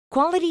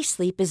Quality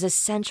sleep is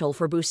essential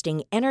for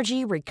boosting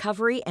energy,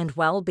 recovery, and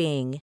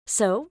well-being.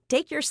 So,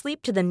 take your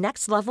sleep to the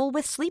next level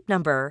with Sleep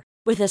Number.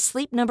 With a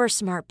Sleep Number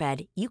smart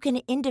bed, you can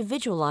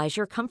individualize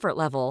your comfort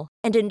level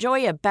and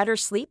enjoy a better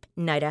sleep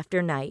night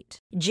after night.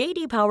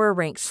 JD Power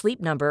ranks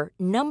Sleep Number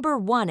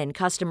 #1 in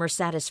customer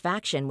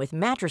satisfaction with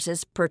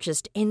mattresses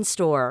purchased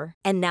in-store.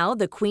 And now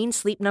the Queen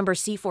Sleep Number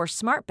C4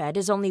 smart bed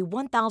is only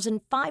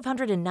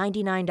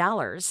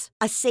 $1,599,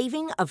 a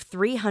saving of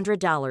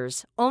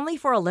 $300, only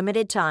for a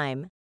limited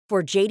time.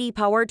 For JD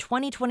Power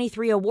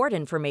 2023 award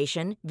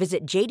information,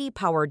 visit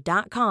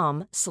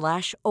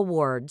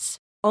jdpower.com/awards.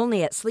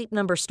 Only at Sleep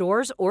Number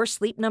stores or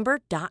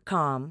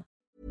sleepnumber.com.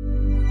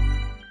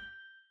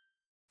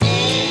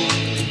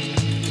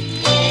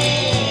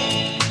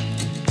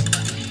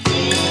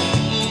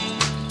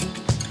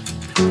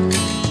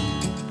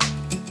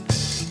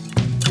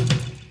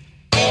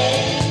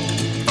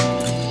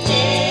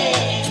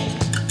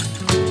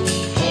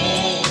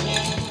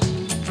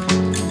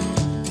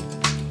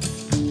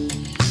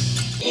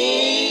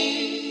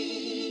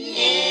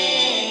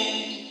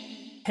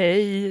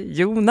 Hej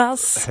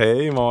Jonas.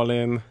 Hej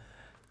Malin.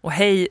 Och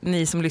hej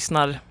ni som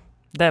lyssnar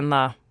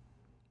denna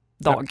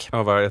dag.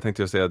 Ja, jag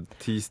tänkte ju säga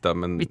tisdag,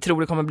 men... Vi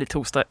tror det kommer bli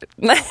torsdag.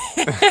 Nej.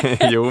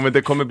 Jo, men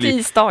det kommer bli...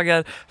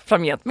 Tisdagar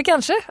framgent. Men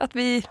kanske att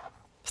vi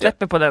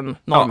släpper på den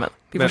normen. Ja,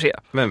 vi får se.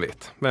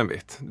 Vem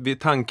vet.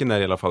 Tanken är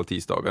i alla fall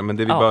tisdagar. Men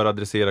det vi bör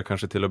adressera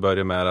kanske till att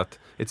börja med är att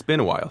it's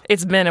been a while.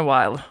 It's been a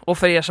while. Och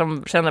för er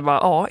som känner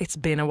bara, it's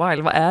been a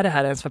while. Vad är det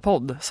här ens för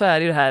podd? Så är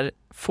det ju det här,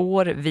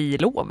 får vi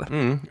lov?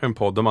 En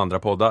podd om andra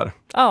poddar.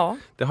 Ja.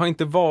 Det har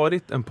inte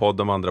varit en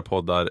podd om andra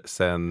poddar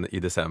sedan i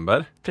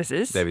december.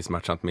 Precis. Det är vi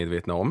smärtsamt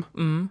medvetna om.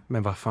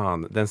 Men vad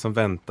fan, den som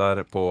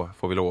väntar på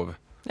får vi lov.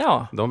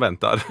 Ja. De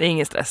väntar. Det är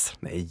ingen stress.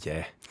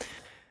 Nej.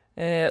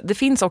 Det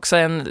finns också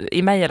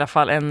i mig i alla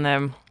fall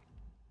en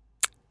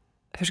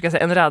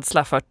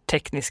rädsla för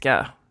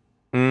tekniska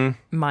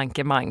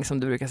mankemang som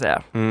du brukar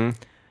säga.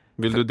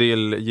 Vill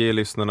du ge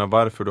lyssnarna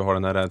varför du har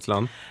den här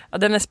rädslan? Ja,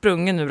 den är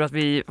sprungen nu att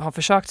vi har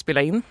försökt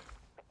spela in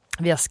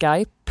via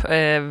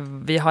Skype.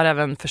 Vi har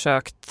även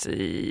försökt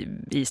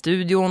i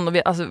studion och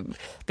vi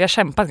har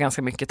kämpat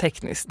ganska mycket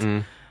tekniskt.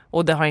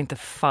 Och det har inte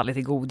fallit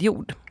i god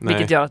jord. Nej.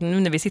 Vilket gör att nu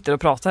när vi sitter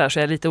och pratar här så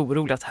är jag lite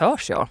orolig att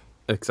hörs jag.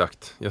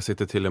 Exakt. Jag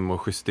sitter till och med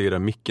och justerar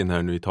micken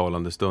här nu i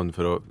talande stund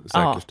för att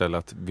säkerställa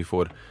att vi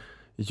får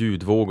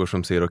ljudvågor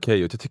som ser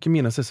okej ut. Jag tycker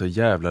mina ser så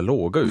jävla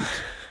låga ut.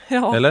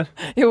 Ja. Eller?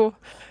 Jo.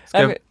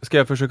 Ska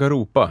jag försöka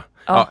ropa?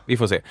 Ja, vi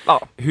får se.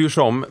 Ja. Hur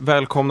som,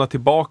 välkomna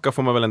tillbaka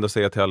får man väl ändå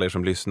säga till alla er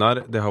som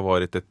lyssnar. Det har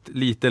varit ett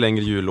lite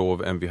längre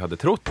jullov än vi hade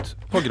trott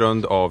på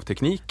grund av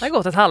teknik. Det har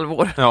gått ett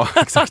halvår. Ja,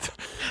 exakt.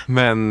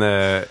 Men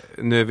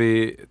nu är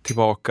vi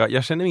tillbaka.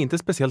 Jag känner mig inte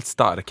speciellt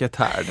stark, jag är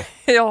tärd.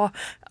 Ja,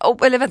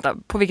 eller vänta,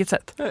 på vilket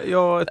sätt?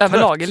 Jag är trött.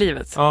 Överlag i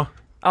livet? Ja,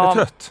 jag är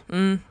trött.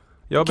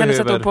 Kan du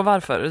sätta upp på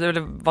varför?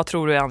 Eller vad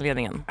tror du är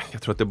anledningen?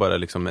 Jag tror att det bara är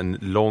liksom en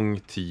lång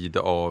tid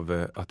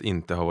av att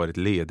inte ha varit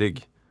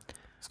ledig.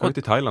 Ska vi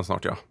till Thailand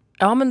snart, ja.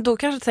 Ja, men då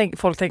kanske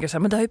folk tänker så här,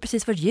 men det har ju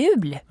precis varit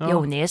jul,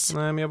 Jonas.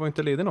 Nej, men jag var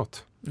inte ledig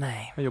något.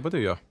 Nej. Jag jobbade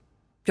ju, ja.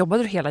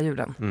 Jobbade du hela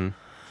julen?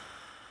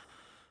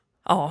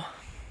 Ja.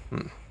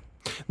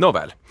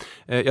 Nåväl,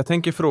 jag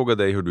tänker fråga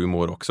dig hur du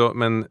mår också.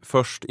 Men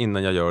först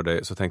innan jag gör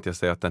det så tänkte jag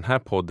säga att den här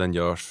podden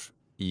görs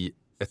i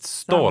ett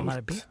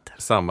stolt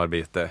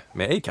samarbete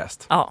med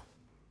Acast. Ja.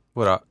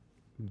 Våra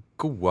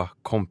goa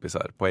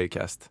kompisar på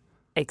Acast.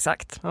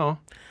 Exakt. Ja.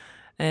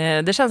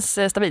 Det känns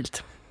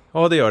stabilt.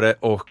 Ja, det gör det.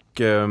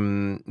 Och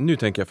nu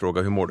tänker jag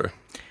fråga, hur mår du?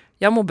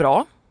 Jag mår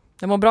bra.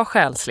 Jag mår bra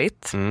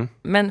själsligt.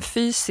 Men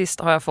fysiskt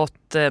har jag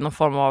fått någon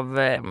form av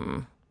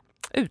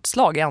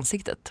utslag i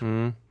ansiktet.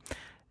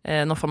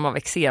 Någon form av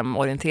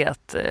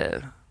eksemorienterat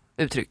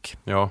uttryck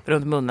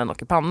runt munnen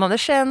och i pannan. Det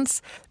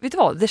känns, vet du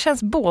vad? Det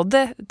känns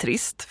både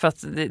trist för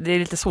att det är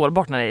lite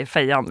sårbart när det är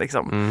fejan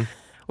liksom.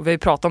 Och vi har ju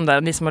pratat om det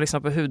här. Ni som har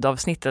lyssnat på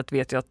hudavsnittet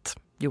vet ju att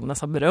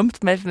Jonas har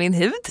berömt mig för min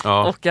hud.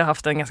 Ja. Och jag har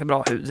haft en ganska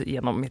bra hud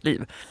genom mitt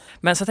liv.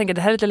 Men så jag tänker,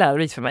 det här är lite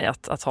lärorikt för mig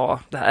att ha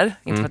det här.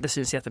 Inte för att det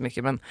syns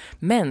jättemycket.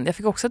 Men jag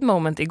fick också ett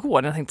moment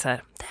igår när jag tänkte så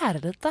här, det här är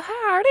lite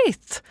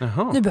härligt.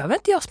 Jaha. Nu behöver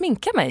inte jag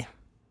sminka mig.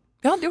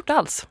 Jag har inte gjort det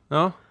alls.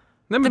 Ja.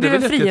 Nej, men det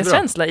blir en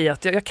frihetskänsla i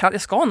att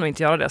jag ska nog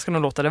inte göra det. Jag ska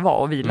nog låta det vara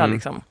och vila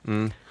liksom.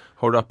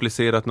 Har du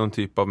applicerat någon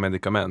typ av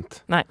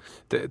medicament? Nej.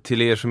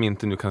 Till er som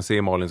inte nu kan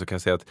se Malin så kan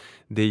jag säga att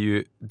det är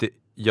ju...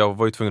 jag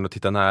var ju tvungen att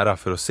titta nära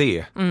för att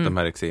se de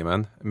här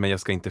eksemen. Men jag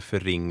ska inte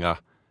förringa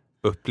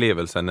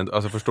upplevelsen.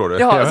 Alltså förstår du?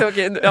 Ja, alltså,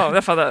 okay. Ja,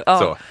 jag fattar. Ja.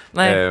 Så,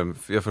 nej.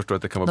 Jag förstår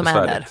att det kan vara de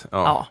besvärligt.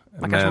 Ja,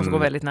 man kanske måste gå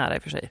väldigt nära i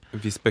och för sig.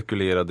 Vi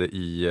spekulerade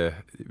vi är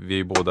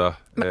ju båda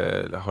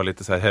har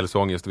lite så här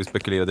hälsoångest och vi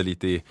spekulerade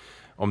lite i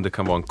om det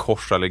kan vara en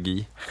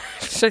korsallergi.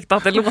 Ursäkta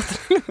att det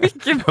låter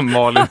mycket.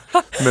 Malin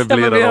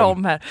möblerar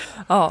om här.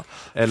 Ja,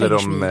 eller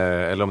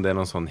om det är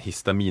någon sån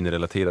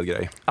histaminrelaterad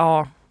grej.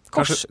 Ja,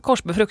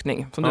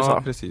 korsbefruktning som du sa.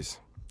 Ja, precis.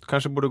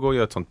 Kanske borde gå och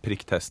göra ett sånt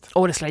pricktest.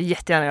 Det skulle jag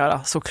jättegärna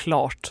göra,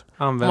 såklart.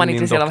 Använd om man är min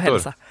intresserad doktor. av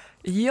hälsa.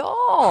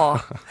 Ja,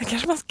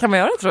 kan man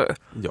göra det tror du?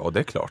 Ja, det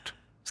är klart.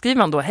 Skriver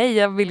man då, hej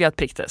jag vill göra ett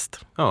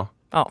pricktest. Ja.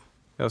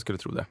 jag skulle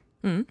tro det.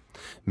 Mm.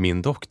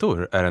 Min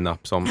doktor är en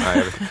app som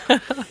är...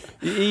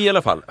 I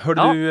alla fall,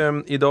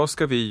 du, idag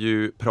ska vi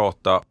ju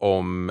prata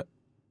om,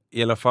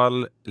 i alla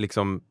fall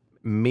liksom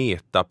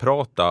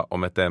metaprata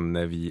om ett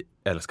ämne vi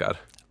älskar.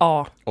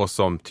 Ja. Och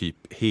som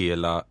typ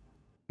hela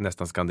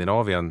nästan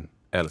Skandinavien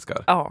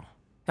älskar. Ja.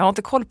 Jag har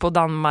inte koll på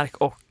Danmark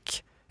och...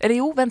 Eller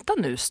jo, vänta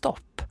nu,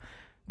 stopp.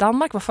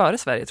 Danmark var före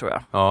Sverige tror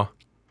jag. Ja.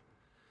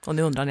 Och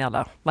nu undrar ni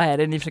alla, vad är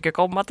det ni försöker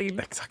komma till?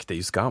 Exakt, det är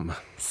ju skam.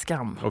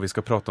 Skam. Och vi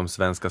ska prata om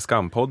Svenska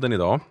Skampodden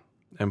idag.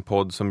 En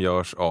podd som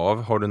görs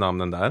av, har du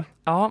namnen där?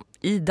 Ja,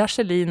 Ida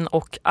Kjellin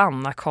och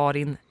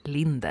Anna-Karin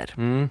Linder.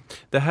 Mm.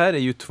 Det här är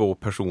ju två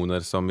personer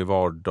som i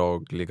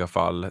vardagliga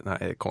fall,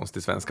 nej,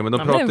 konstig svenska, men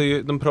de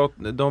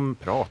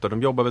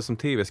jobbar väl som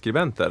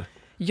tv-skribenter?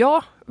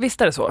 Ja,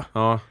 visst är det så.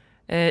 Ja.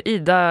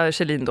 Ida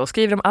Kjellin då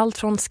skriver om allt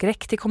från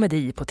skräck till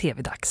komedi på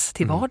tv-dags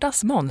till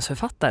vardags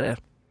manusförfattare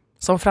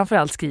som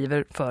framförallt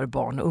skriver för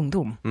barn och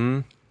ungdom.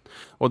 Mm.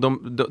 Och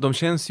de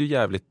känns ju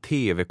jävligt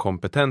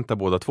tv-kompetenta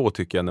båda två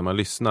tycker jag när man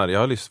lyssnar. Jag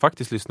har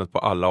faktiskt lyssnat på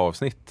alla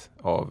avsnitt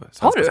av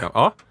Svenska Skam.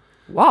 Ja.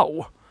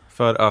 Wow!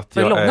 För att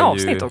jag långa är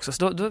avsnitt också.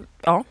 Så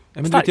ja,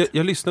 men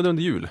jag lyssnade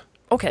under jul.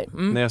 Okej.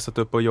 Mm. När jag satt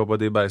upp och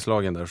jobbade i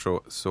Bergslagen där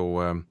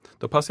så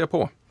då passade jag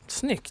på.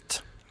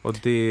 Snyggt. Och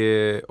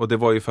det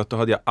var ju för att då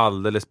hade jag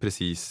alldeles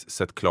precis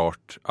sett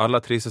klart. Alla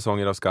 3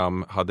 säsonger av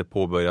Skam hade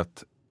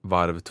påbörjat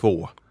varv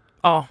 2.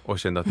 Ja. Och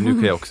kände att nu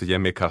kan jag också ge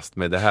mig i kast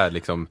med det här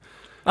liksom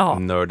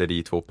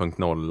nörderi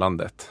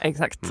 2.0-landet.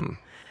 Exakt. Mm.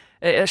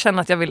 Jag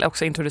känner att jag vill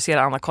också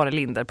introducera Anna-Karin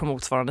Linder på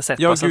motsvarande sätt.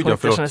 Ja, alltså, gud,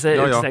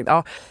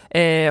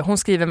 hon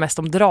skriver mest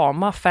om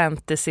drama,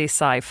 fantasy,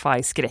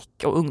 sci-fi,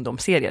 skräck och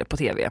ungdomsserier på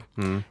tv.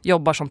 Mm.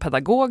 Jobbar som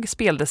pedagog,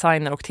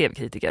 speldesigner och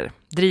tv-kritiker.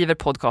 Driver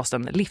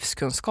podcasten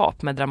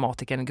Livskunskap med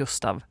dramatikern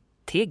Gustav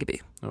Tegby.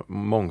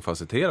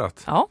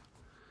 Mångfacetterat. Ja,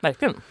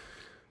 verkligen.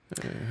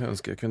 Jag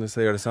önskar jag kunde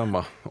säga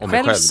detsamma om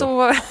mig själv.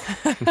 Så...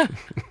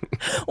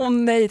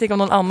 nej, tänk om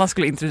någon annan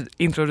skulle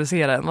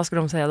introducera den. Vad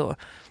skulle de säga då?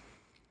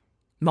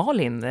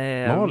 Malin?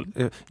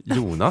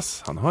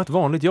 Jonas, han har ett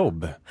vanligt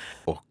jobb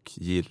och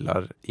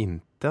gillar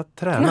inte att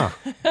träna.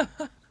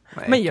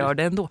 Nej, men gör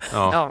det ändå.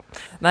 Ja.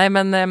 Nej,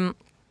 men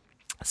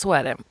så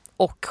är det.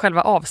 Och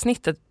själva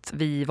avsnittet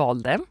vi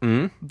valde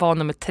var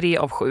nummer 3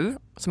 av 7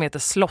 som heter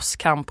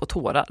Slåsskamp och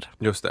tårar.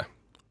 Just det.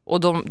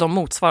 Och de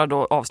motsvarar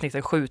då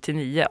avsnitten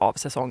 7-9 av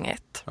säsong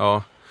 1.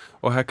 Ja,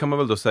 och här kan man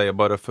väl då säga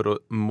bara för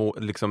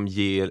att liksom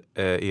ge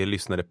er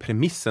lyssnare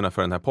premisserna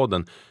för den här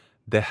podden.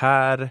 Det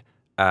här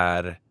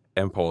är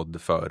en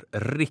podd för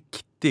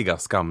riktiga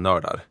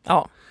skamnördar.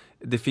 Ja.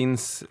 Det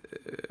finns...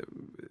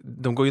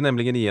 De går ju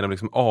nämligen igenom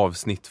liksom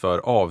avsnitt för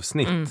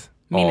avsnitt.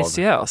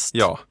 Minutiöst.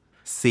 Ja,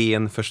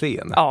 scen för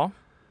scen. Ja.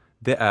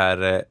 Det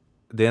är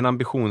en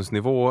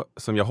ambitionsnivå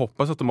som jag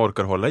hoppas att de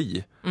orkar hålla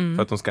i.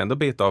 För att de ska ändå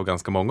beta av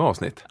ganska många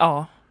avsnitt.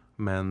 Ja.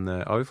 Men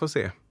ja, vi får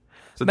se.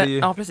 Så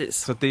precis.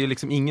 Så det är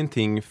liksom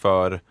ingenting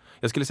för...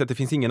 Jag skulle säga att det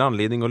finns ingen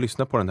anledning att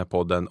lyssna på den här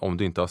podden om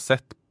du inte har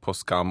sett på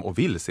Skam och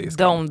vill se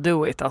Skam. Don't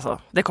do it alltså.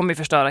 Det kommer ju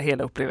förstöra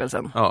hela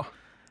upplevelsen. Ja.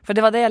 För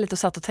det var det jag lite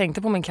satt och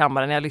tänkte på min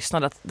kammare när jag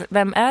lyssnade. Att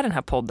vem är den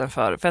här podden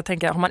för? För jag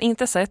tänker, har man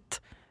inte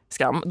sett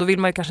Skam, då vill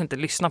man ju kanske inte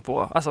lyssna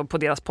på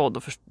deras podd.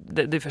 Och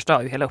det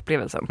förstör ju hela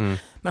upplevelsen.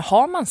 Men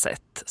har man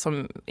sett,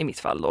 som i mitt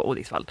fall då, och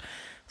ditt fall,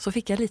 så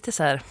fick jag lite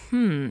så här,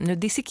 nu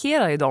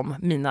dissekerar ju de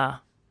mina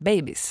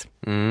babies.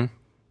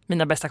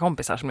 Mina bästa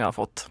kompisar som jag har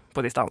fått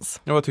på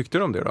distans. Ja, vad tyckte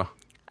du om det då?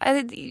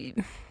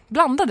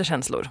 Blandade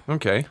känslor.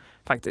 Okej.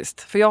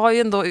 Faktiskt. För jag har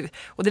ju ändå,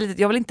 och det är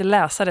lite, jag vill inte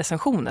läsa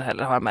recensioner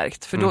heller har jag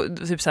märkt. För då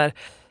typ så här,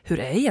 hur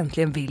är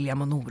egentligen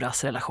William och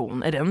Noras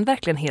relation? Är den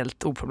verkligen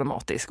helt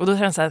oproblematisk? Och då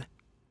känns det så här,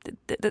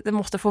 det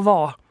måste få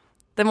vara.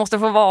 Det måste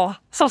få vara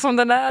så som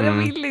den är. Jag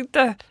vill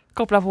inte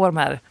koppla på de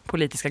här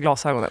politiska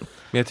glasögonen.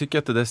 Men jag tycker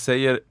att det där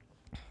säger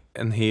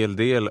en hel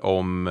del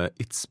om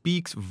it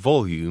speaks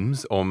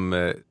volumes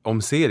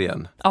om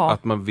serien. Ja.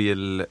 Att man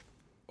vill,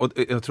 och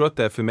jag tror att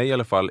det är för mig i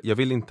alla fall, jag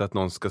vill inte att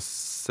någon ska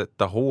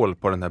sätta hål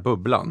på den här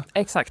bubblan.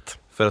 Exakt.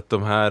 För att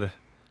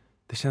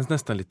det känns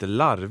nästan lite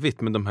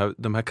larvigt, men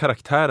de här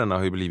karaktärerna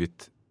har ju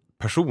blivit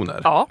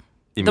personer. Ja,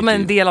 de är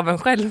en del av en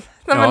själv.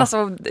 Ja. Men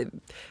alltså,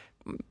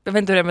 jag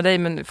vet inte hur det är med dig,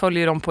 men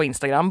följer dem på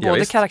Instagram.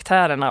 Både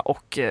karaktärerna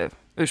och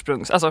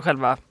alltså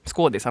själva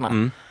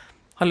skådisarna.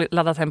 Har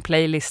laddat hem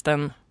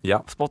playlisten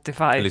på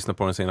Spotify. Jag lyssnade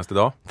på den senaste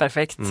dag.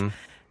 Perfekt.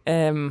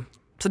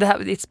 Så det här,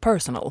 it's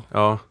personal.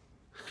 Ja.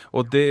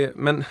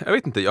 Men jag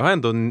vet inte, jag har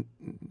ändå,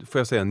 får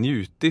jag säga,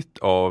 njutit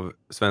av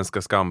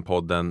Svenska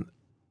Skampodden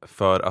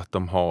för att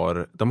de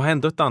har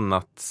ändå ett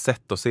annat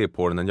sätt att se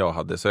på den än jag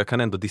hade. Så jag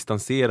kan ändå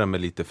distansera mig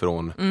lite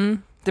från...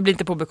 Det blir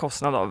inte på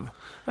bekostnad av...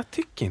 Jag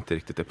tycker inte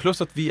riktigt det.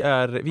 Plus att vi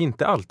är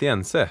inte alltid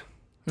ense.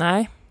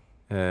 Nej.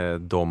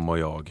 De och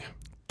jag.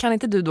 Kan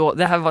inte du då,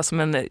 det här var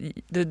som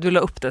du la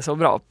upp det så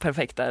bra,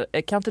 perfekt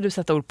där. Kan inte du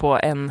sätta ord på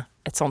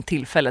ett sånt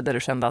tillfälle där du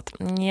kände att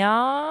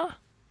ja,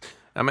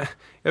 men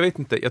jag vet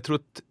inte. Jag tror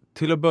att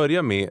till att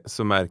börja med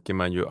så märker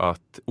man ju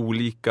att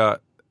olika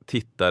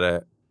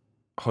tittare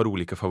har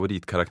olika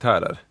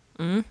favoritkaraktärer.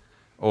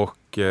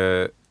 Och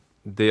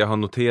det jag har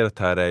noterat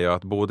här är ju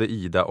att både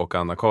Ida och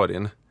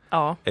Anna-Karin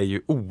är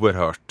ju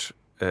oerhört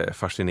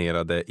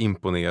fascinerade,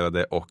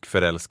 imponerade och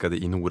förälskade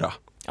i Nora.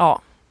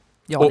 Ja,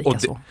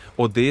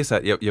 och det är så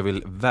här, jag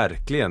vill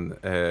verkligen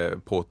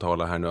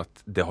påtala här nu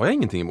att det har jag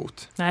ingenting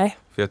emot. Nej.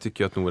 För jag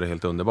tycker att Nora är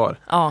helt underbar.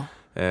 Ja.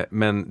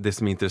 Men det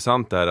som är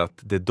intressant är att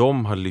det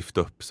de har lyft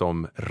upp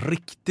som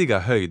riktiga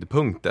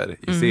höjdpunkter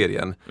i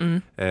serien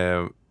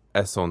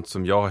är sånt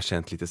som jag har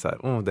känt lite så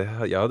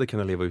här, jag hade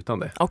kunnat leva utan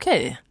det.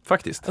 Okej.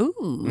 Faktiskt.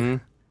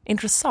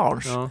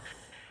 Intressant. Ja.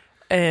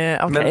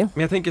 Okay.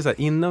 Men jag tänker så här,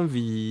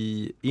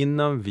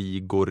 innan vi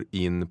går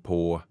in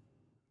på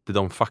det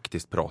de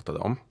faktiskt pratade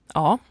om.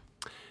 Ja.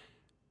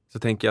 Så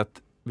tänker jag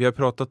att vi har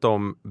pratat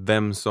om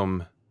vem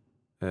som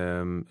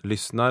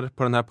lyssnar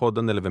på den här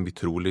podden eller vem vi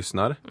tror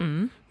lyssnar.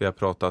 Vi har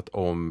pratat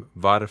om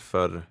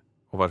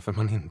varför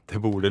man inte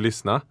borde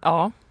lyssna.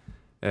 Ja.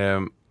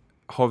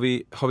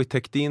 Har vi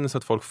täckt in så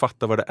att folk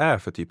fattar vad det är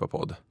för typ av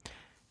podd?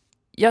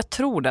 Jag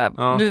tror det.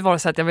 Ja. Nu var det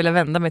så att jag ville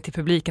vända mig till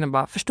publiken och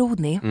bara, förstod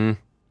ni?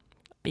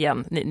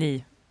 Igen,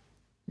 ni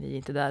är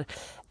inte där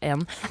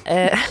än.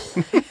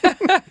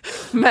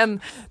 men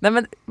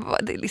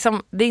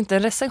det är inte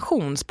en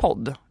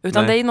recensionspodd,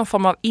 utan det är någon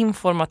form av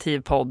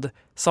informativ podd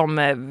som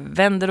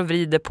vänder och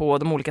vrider på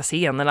de olika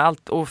scenerna,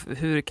 allt och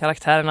hur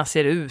karaktärerna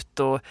ser ut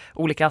och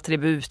olika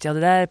attribut. Ja, det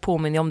där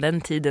påminner om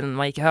den tiden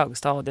man gick i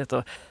högstadiet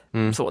och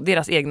så,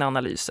 deras egna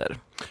analyser.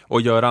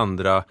 Och gör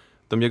andra,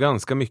 de gör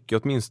ganska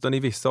mycket, åtminstone i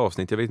vissa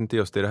avsnitt, jag vet inte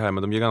just det här,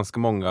 men de gör ganska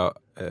många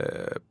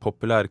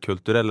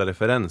populärkulturella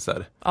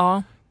referenser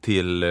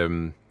till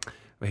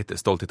vad heter det,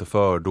 Stolthet och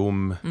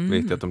fördom.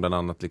 Vet jag att de bland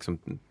annat liksom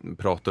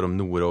pratar om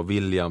Nora och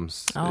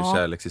Williams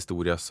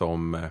kärlekshistoria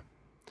som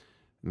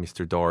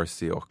Mr.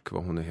 Darcy och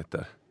vad hon nu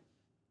heter.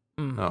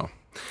 Ja.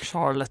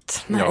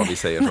 Charlotte. Ja, vi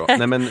säger så.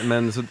 Nej,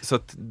 men så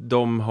att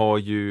de har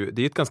ju,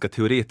 det är ett ganska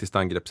teoretiskt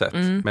angreppssätt,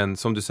 men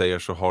som du säger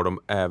så har de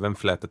även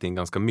flätat in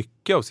ganska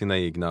mycket av sina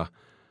egna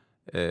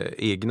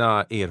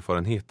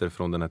erfarenheter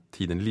från den här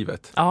tiden i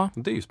livet. Ja.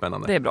 Det är ju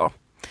spännande. Det är bra.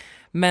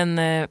 Men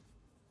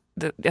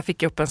jag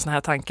fick upp en sån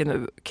här tanke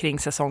nu kring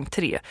säsong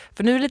 3.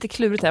 För nu är det lite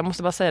klurigt här, jag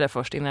måste bara säga det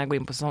först innan jag går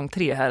in på säsong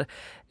 3 här.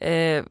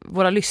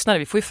 Våra lyssnare,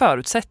 vi får ju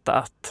förutsätta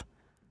att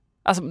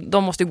alltså,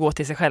 de måste ju gå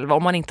till sig själva.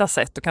 Om man inte har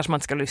sett, då kanske man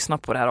inte ska lyssna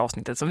på det här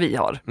avsnittet som vi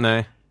har.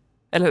 Nej.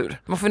 Eller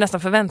hur? Man får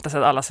nästan förvänta sig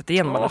att alla sätter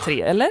igenom alla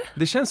 3, eller?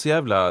 Det känns så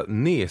jävla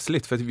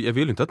nesligt, för jag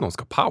vill inte att någon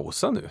ska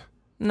pausa nu.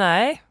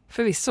 Nej,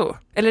 förvisso.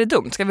 Eller är det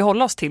dumt? Ska vi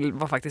hålla oss till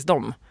vad faktiskt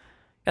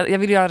jag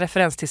vill göra en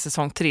referens till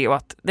säsong 3 och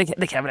att det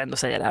kan jag väl ändå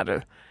säga det här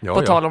nu.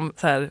 På tal om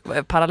så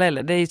här,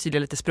 paralleller, det är ju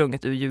tydligen lite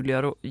sprunget ur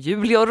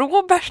Julia och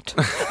Robert.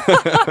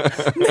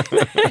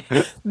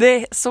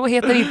 Nej, så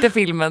heter inte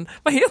filmen.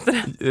 Vad heter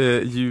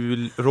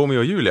det? Romeo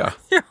och Julia?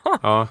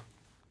 Ja.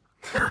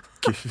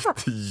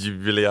 Gud,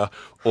 Julia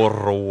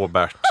och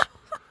Robert.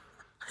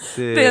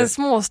 Det är en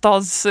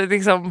småstads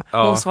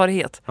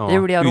motsvarighet.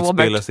 Julia och Robert.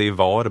 Utspelar sig i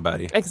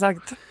Varberg.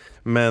 Exakt.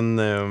 Men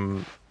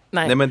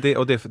nej, men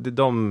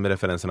de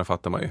referenserna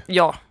fattar man ju.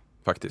 Ja.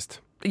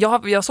 Faktiskt.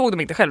 Jag såg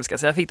dem inte själv, ska jag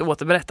säga. Jag fick det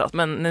återberättat.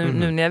 Men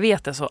nu när jag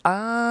vet det så,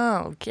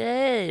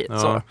 okej. Ja.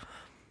 Så.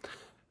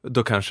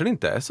 Då kanske det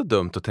inte är så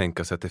dumt att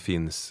tänka sig att det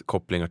finns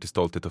kopplingar till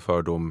Stolthet och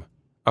fördom.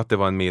 Att det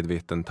var en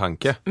medveten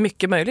tanke.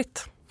 Mycket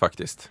möjligt.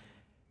 Faktiskt.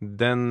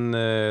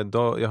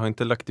 Jag har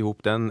inte lagt ihop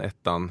den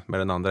ettan med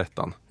den andra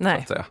ettan. Nej,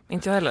 så att säga.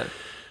 Inte jag heller.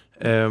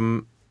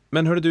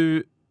 Men hörde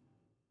du,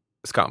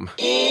 Skam?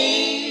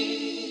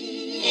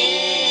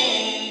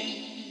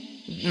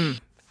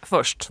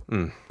 Först.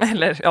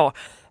 Eller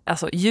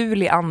alltså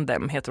Julie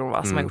Andem heter hon,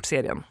 va, som har gjort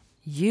serien.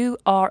 You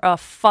are a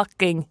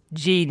fucking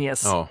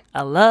genius. I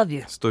love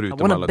you. Står I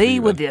wanna be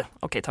with you.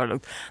 Okej, ta det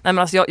lugnt. Nej, men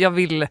alltså jag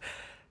vill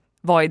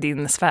vara i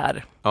din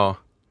sfär. Ja.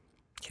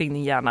 Kring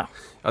din hjärna.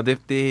 Ja,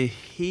 det är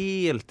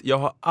helt... Jag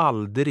har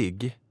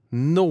aldrig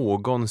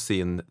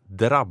någonsin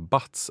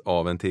drabbats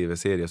av en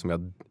tv-serie som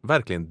jag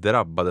verkligen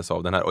drabbades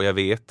av den här. Och jag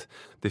vet,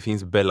 det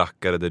finns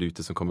belackare där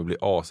ute som kommer bli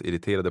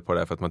asirriterade på det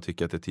här för att man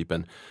tycker att det är typ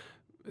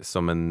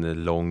som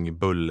en lång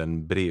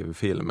bullen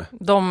brevfilm.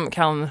 De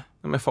kan...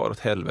 Men far åt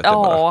helvete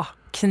bara. Ja,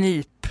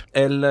 knip.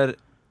 Eller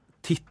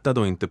titta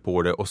då inte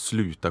på det och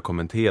sluta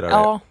kommentera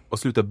det. Och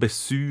sluta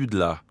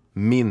besudla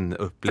min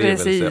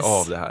upplevelse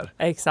av det här.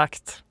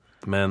 Exakt.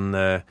 Men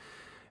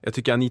jag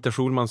tycker Anita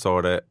Schulman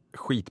sa det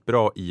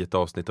skitbra i ett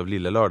avsnitt av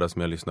Lille Lördag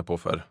som jag lyssnade på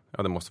för,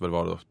 det måste väl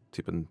vara då,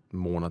 typ en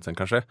månad sedan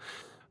kanske.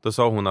 Då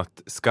sa hon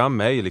att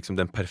skam är liksom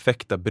den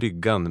perfekta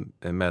bryggan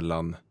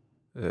mellan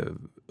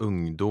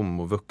ungdom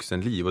och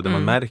vuxenliv. Och det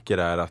man märker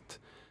är att,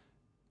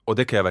 och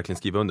det kan jag verkligen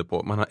skriva under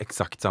på, man har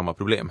exakt samma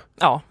problem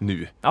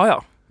nu.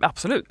 Ja,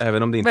 absolut.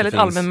 Även om det inte väldigt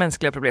allmän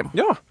mänskliga problem.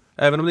 Ja,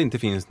 även om det inte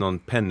finns någon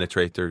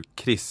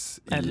penetrator-Chris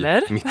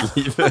i mitt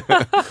liv.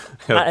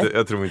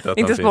 jag tror inte att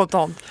inte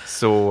spontant.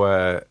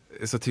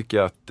 Så tycker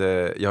jag att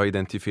jag har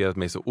identifierat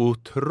mig så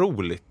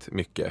otroligt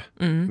mycket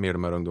med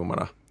de här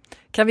ungdomarna.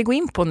 Kan vi gå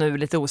in på nu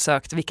lite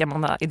osökt vilka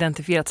man har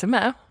identifierat sig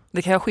med?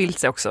 Det kan ha skilt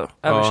sig också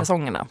över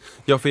säsongerna.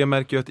 Ja, för jag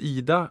märker ju att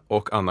Ida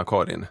och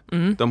Anna-Karin,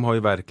 de har ju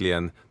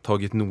verkligen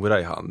tagit Nora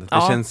i hand.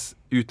 Det känns,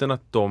 utan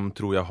att de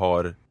tror jag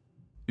har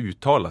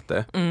uttalat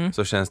det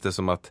så känns det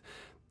som att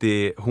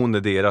hon är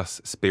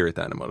deras spirit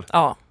animal.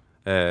 Ja.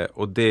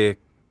 Och det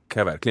kan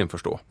jag verkligen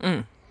förstå.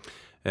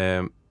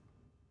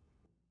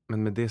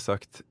 Men med det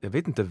sagt, jag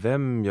vet inte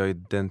vem jag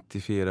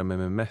identifierar mig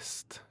med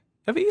mest.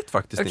 Jag vet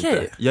faktiskt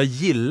inte. Jag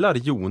gillar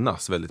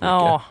Jonas väldigt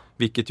mycket.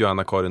 Vilket ju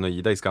Anna-Karin och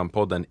Ida i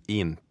Skampodden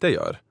inte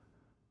gör.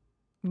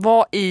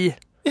 Vad i...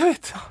 Jag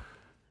vet.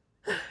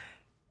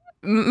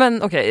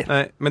 Men okej.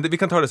 Nej, men vi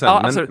kan ta det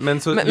sen.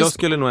 Jag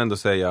skulle nog ändå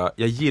säga,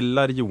 jag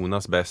gillar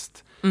Jonas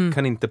bäst.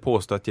 Kan inte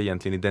påstå att jag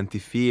egentligen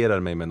identifierar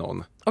mig med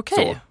någon.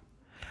 Okej.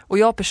 Och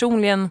jag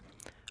personligen...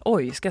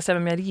 ska jag säga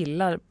vem jag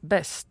gillar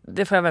bäst?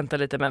 Det får jag vänta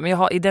lite med. Men jag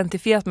har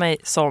identifierat mig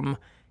som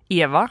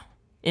Eva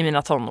i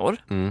mina tonår.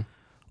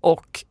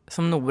 Och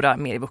som Nora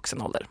mer i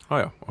vuxen ålder.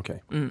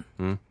 Okej.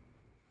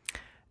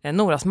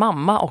 Noras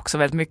mamma också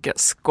väldigt mycket.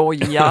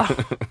 Skoja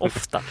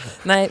ofta.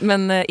 Nej,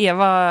 men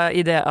Eva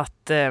i det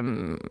att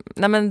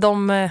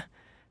de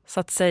så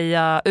att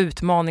säga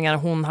utmaningar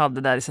hon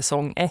hade där i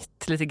säsong 1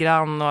 lite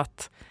grann, och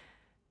att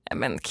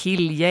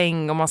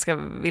killgäng och man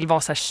vill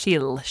vara så här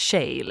chill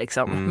tjej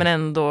liksom. Men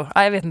ändå,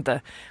 jag vet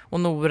inte. Och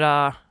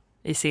Nora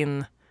i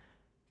sin,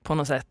 på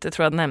något sätt, jag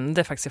tror jag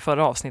nämnde faktiskt i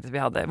förra avsnittet vi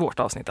hade, vårt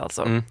avsnitt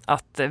alltså,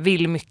 att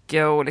vill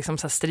mycket och liksom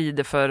så här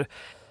strider för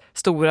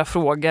stora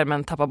frågor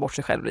men tappar bort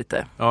sig själv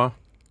lite. Ja.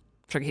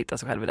 Försöker hitta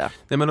sig själv i det.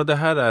 Nej, men och det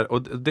här är,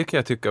 och det kan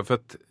jag tycka, för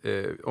att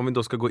om vi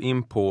då ska gå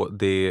in på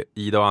det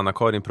Ida och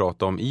Anna-Karin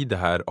pratar om i det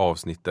här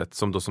avsnittet,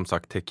 som då som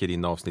sagt täcker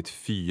in avsnitt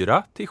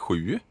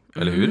 4-7,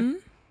 eller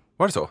hur?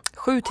 Var det så?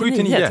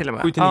 7-9 till och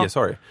med. 7-9,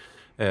 sorry.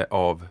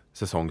 Av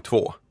säsong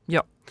 2.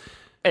 Ja.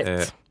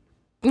 1.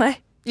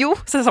 Nej. Jo,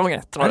 säsong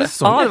 1 var det.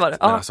 Det var det.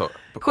 Ja. Alltså,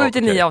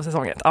 7-9 av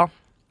säsong 1. Ja.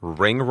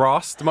 Ring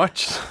rust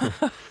much?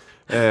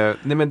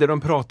 Nej, men det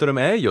de pratar om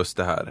är just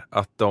det här.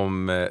 Att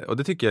de, och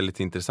det tycker jag är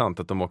lite intressant,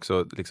 att de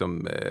också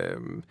liksom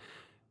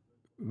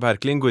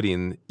verkligen går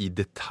in i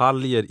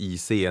detaljer i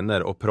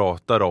scener och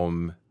pratar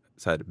om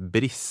så här,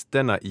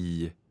 bristerna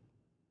i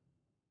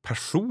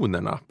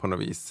personerna på något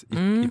vis.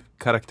 I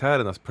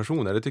karaktärernas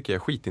personer. Det tycker jag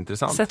är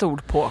skitintressant. Sätt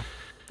ord på.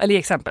 Eller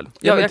exempel.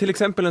 Men till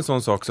exempel en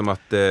sån sak som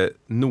att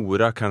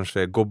Nora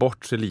kanske går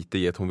bort sig lite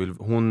i att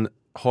hon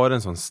har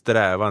en sån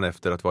strävan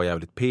efter att vara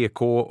jävligt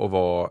PK och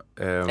vara...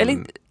 Eller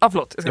inte...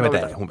 förlåt. Jag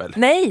vet inte, hon väl.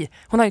 Nej,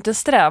 hon har ju inte en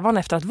strävan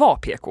efter att vara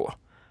PK.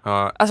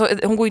 Alltså,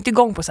 hon går inte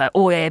igång på så här,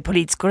 jag är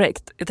politiskt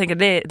korrekt. Jag tänker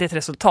det är ett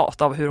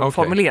resultat av hur hon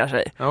formulerar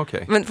sig.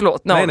 Men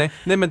förlåt. Nej,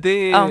 men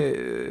det...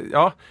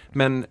 Ja,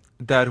 men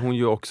där hon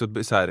ju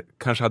också så här,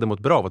 kanske hade mått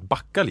bra av att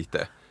backa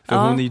lite. För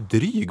hon är ju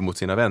dryg mot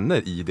sina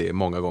vänner i det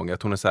många gånger.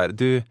 Att hon är så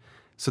här,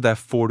 så där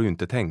får du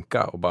inte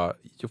tänka. Och bara,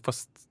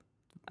 fast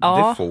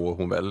det får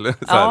hon väl.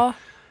 Så här.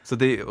 Så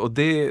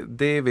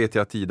det vet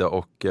jag att Ida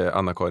och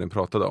Anna-Karin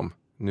pratade om.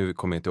 Nu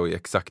kommer jag inte ihåg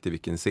exakt i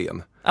vilken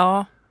scen.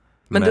 Ja,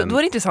 men då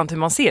är det intressant hur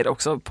man ser det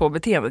också på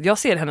beteendet. Jag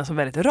ser henne som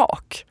väldigt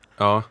rak.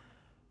 Ja.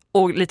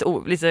 Och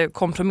lite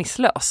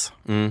kompromisslös.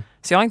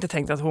 Så jag har inte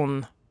tänkt att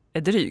hon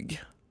är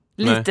dryg.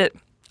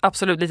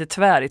 Absolut lite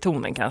tvär i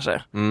tonen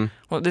kanske.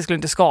 Och det skulle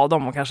inte skada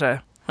om hon kanske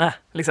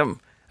liksom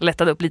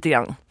lättade upp lite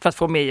grann för att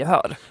få mer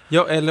gehör.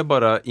 Ja, eller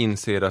bara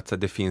inser att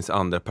det finns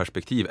andra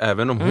perspektiv.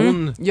 Även om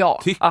hon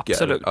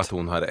tycker att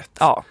hon har rätt.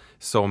 Ja.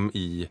 Som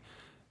i,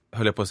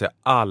 höll jag på att säga,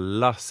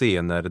 alla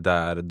scener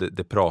där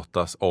det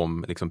pratas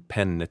om liksom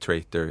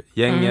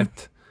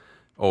Penetrator-gänget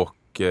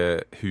och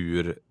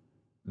hur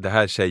det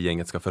här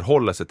tjejgänget ska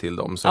förhålla sig till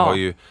dem, så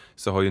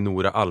har ju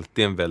Nora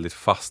alltid en väldigt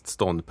fast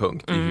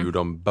ståndpunkt i hur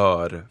de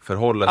bör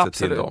förhålla sig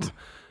till dem.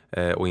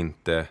 Och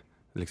inte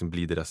liksom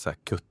bli deras så här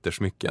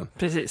kuttersmycken.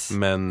 Precis.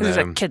 Men jag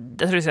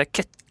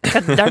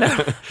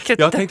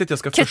tänkte att jag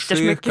ska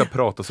försöka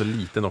prata så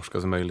lite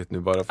norska som möjligt nu,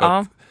 bara för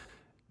att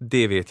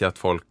det vet jag att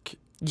folk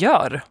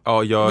gör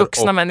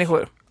vuxna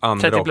människor.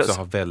 Andra 30 plus. Också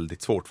har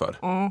väldigt svårt för.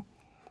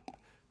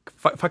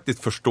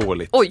 Faktiskt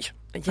förståeligt. Oj,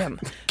 igen.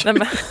 Nej,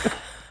 men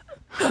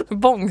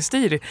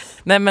bångstyrig.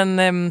 Nej,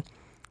 men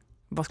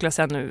vad skulle jag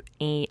säga nu?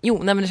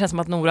 Men det känns som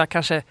att Nora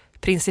kanske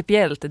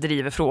principiellt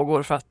driver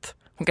frågor för att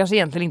hon kanske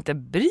egentligen inte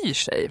bryr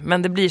sig,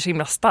 men det blir så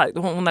himla starkt.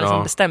 Hon har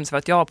liksom bestämt sig för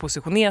att jag har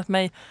positionerat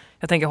mig.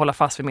 Jag tänker hålla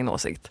fast vid min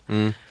åsikt.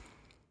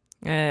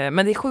 Men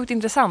det är sjukt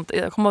intressant.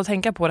 Jag kommer att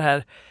tänka på det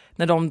här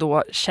när de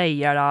då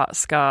tjejerna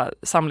ska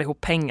samla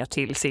ihop pengar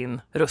till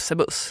sin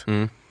russebuss.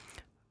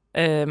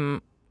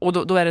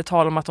 Och då är det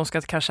tal om att de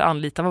ska kanske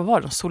anlita, vad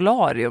var det?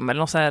 Solarium eller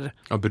något så här.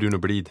 Ja, Bruno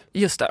Blid.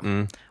 Just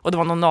det. Och det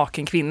var någon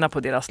naken kvinna på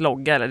deras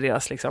logga eller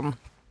deras liksom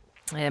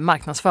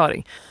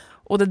marknadsföring.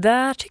 Och det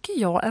där tycker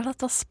jag är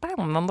lite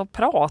spännande att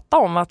prata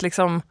om. Att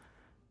liksom,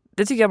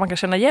 det tycker jag man kan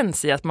känna igen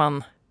sig i, att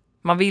man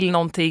vill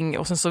någonting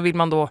och sen så vill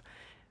man då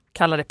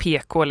kalla det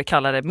PK eller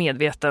kalla det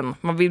medveten.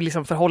 Man vill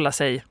liksom förhålla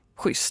sig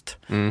schysst.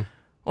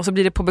 Och så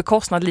blir det på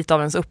bekostnad lite av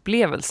ens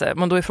upplevelse.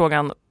 Men då är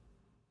frågan,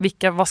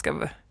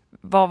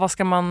 vad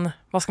ska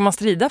man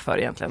strida för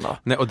egentligen då?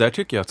 Nej, och där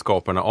tycker jag att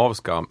skaparna av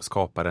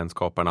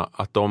skaparna,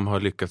 att de har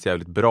lyckats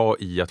jävligt bra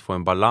i att få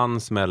en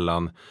balans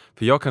mellan,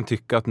 för jag kan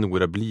tycka att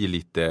Nora blir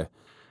lite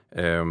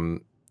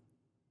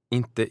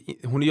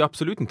hon är ju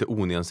absolut inte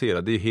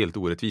onyanserad, det är helt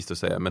orättvist att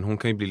säga, men hon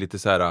kan ju bli lite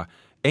så här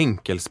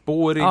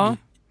enkelspårig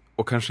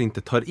och kanske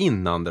inte tar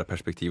in andra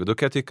perspektiv. Och då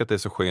kan jag tycka att det är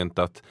så skönt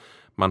att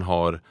man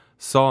har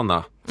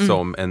Sana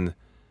som en,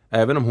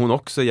 även om hon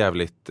också är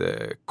jävligt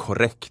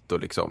korrekt och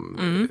liksom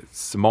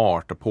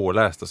smart och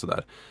påläst och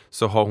sådär,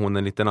 så har hon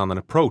en liten annan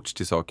approach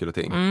till saker och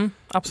ting.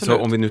 Absolut.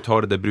 Så om vi nu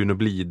tar det där Bruno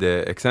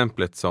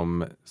Blide-exemplet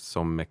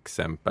som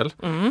exempel,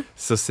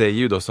 så säger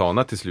ju då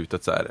Sana till slut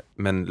att så här,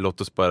 men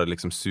låt oss bara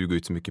liksom suga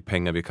ut så mycket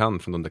pengar vi kan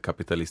från de där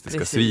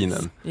kapitalistiska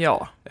svinen.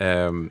 Ja.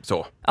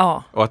 Så.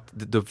 Ja. Och att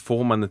då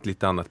får man ett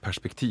lite annat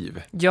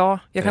perspektiv. Ja,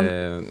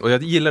 och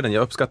jag gillar den,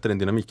 jag uppskattar den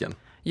dynamiken.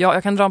 Ja,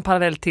 jag kan dra en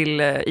parallell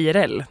till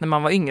IRL när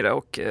man var yngre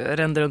och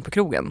rände runt på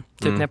krogen.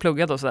 Typ när jag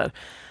pluggade och sådär.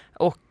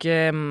 Och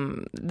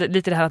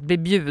lite det här att bli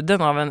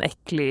bjuden av en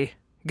äcklig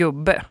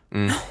gubbe.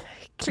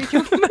 Äcklig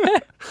gubbe?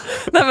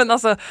 Nej men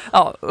alltså,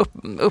 ja,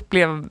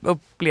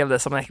 upplevde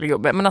som en äcklig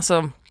gubbe. Men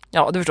alltså,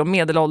 ja du förstår,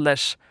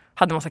 medelålders,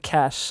 hade massa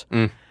cash.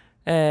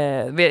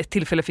 Vid ett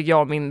tillfälle fick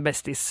jag och min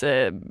bästis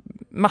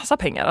massa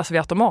pengar, alltså vid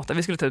automaten.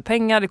 Vi skulle ta ut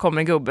pengar, det kommer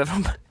en gubbe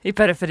i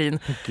periferin.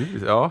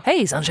 Gud, ja.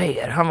 Hejsan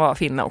tjejer, han var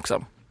finna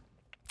också.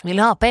 Vill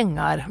ha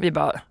pengar? Vi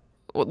bara,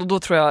 och då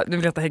tror jag, nu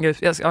vill jag inte hänga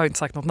ut, jag har inte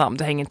sagt något namn,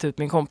 det hänger inte ut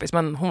min kompis,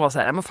 men hon var så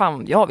här, men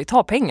fan, ja vi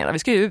tar pengarna, vi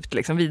ska ju ut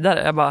liksom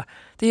vidare. Jag bara,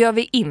 det gör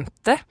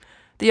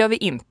vi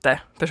inte,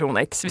 person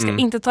X. Vi ska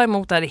inte ta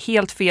emot det här, det är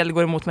helt fel,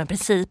 går emot med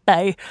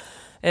principer.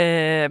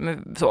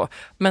 Så.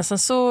 Men sen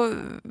så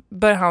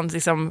började han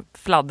liksom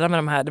fladdra med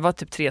de här, det var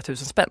typ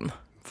 3000 spänn.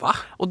 Va?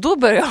 Och då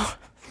började jag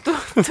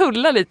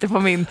tulla lite på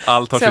min...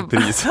 Allt har sitt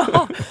pris.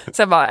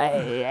 Så jag bara,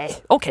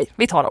 okej,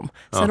 vi tar dem.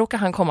 Sen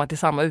råkade han komma till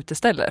samma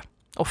uteställe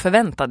och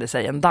förväntade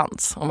sig en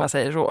dans, om jag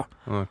säger så.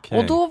 Okay.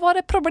 Och då var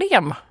det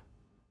problem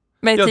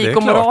med etik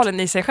och moralen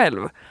i sig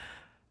själv.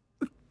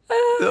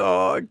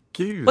 Ja,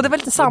 gud. Och det var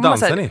lite samma.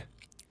 Dansar ni?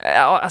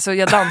 Ja, alltså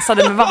jag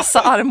dansade med vassa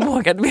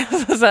armbågar.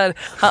 Så här,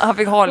 han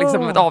fick ha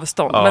liksom ett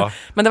avstånd.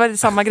 Men det var lite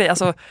samma grej.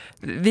 Alltså,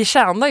 vi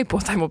tjänar ju på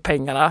att ta emot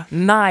pengarna.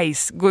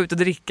 Nice, gå ut och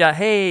dricka.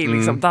 Hej,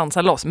 liksom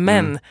dansa loss.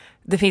 Men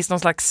det finns någon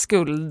slags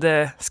skuld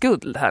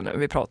här nu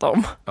vi pratar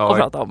om.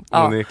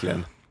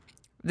 Onekligen.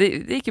 Det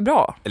gick ju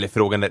bra. Eller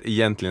frågan är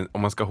egentligen,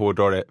 om man ska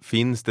hårdra det,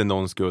 finns det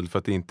någon skuld? För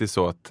att det inte är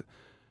så att...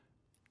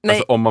 Nej.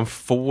 Alltså, om man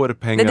får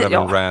pengar av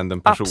en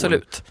random person,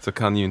 absolut, så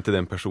kan ju inte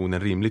den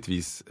personen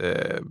rimligtvis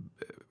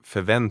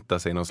förvänta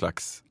sig någon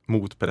slags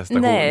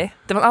motprestation. Nej,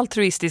 det var en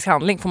altruistisk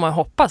handling, får man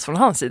hoppas, från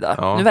hans sida.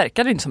 Ja. Nu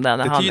verkar det inte som det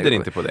när han tyder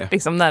inte på det.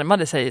 Liksom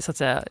närmade sig så att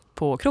säga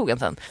på krogen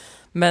sen.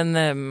 Men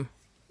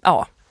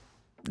ja,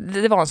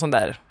 det var en sån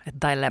där,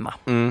 ett dilemma.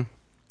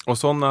 Och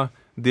sådana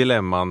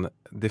dilemman,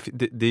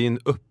 det är en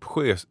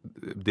uppsjö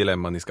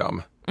dilemman i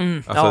skam.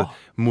 Alltså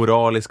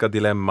moraliska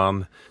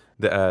dilemman,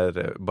 det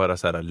är bara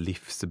så här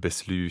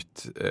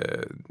livsbeslut,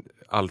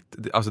 allt,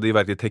 alltså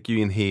det täcker ju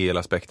in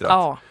hela spektrat.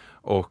 Ja.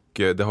 Och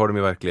det har de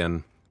ju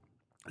verkligen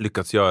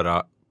lyckats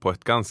göra på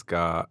ett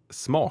ganska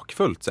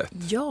smakfullt sätt.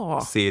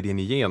 Ja. Serien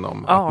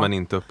igenom. Ja. Att man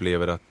inte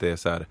upplever att det är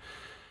så här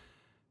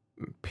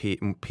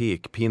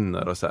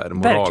pekpinnar och så här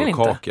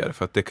moralkakor.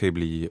 För att det kan ju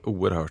bli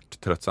oerhört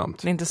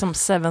tröttsamt. Det är inte som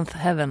Seventh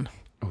Heaven.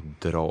 Och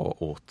dra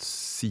åt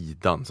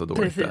sidan så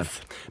dåligt där.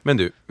 Men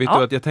du, vet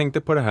du att jag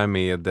tänkte på det här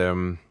med...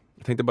 Jag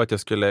tänkte bara att jag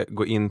skulle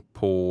gå in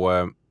på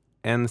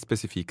en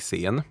specifik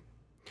scen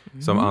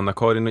som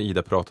Anna-Karin och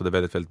Ida pratade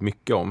väldigt, väldigt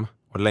mycket om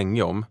och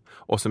länge om,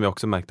 och som jag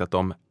också märkte att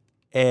de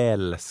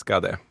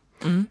älskade.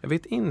 Jag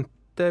vet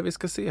inte, vi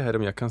ska se här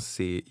om jag kan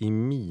se i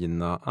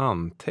mina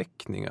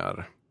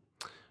anteckningar.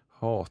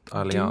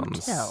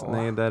 Hatallians.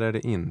 Nej, där är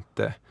det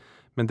inte.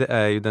 Men det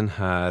är ju den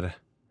här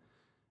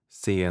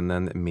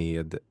scenen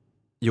med...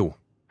 Jo,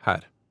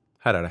 här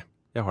är det.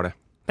 Jag har det.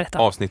 Berätta.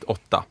 Avsnitt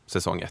 8,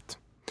 säsong 1.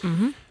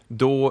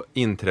 Då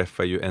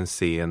inträffar ju en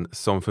scen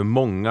som för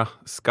många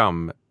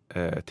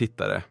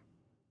Skam-tittare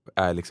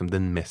är liksom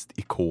den mest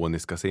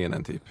ikoniska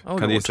scenen typ. Kan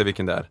du gissa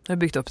vilken det är? Jag har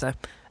byggt upp det.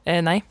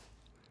 Nej.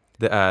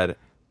 Det är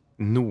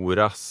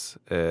Noras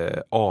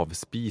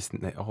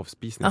avspisning,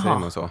 säger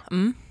man så?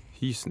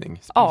 Hysning,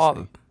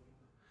 spisning.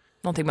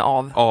 Någonting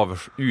med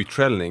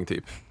utskällning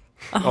typ.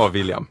 Av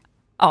William.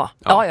 Ja,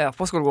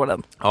 på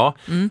skolgården. Ja,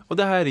 och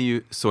det här är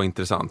ju så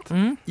intressant.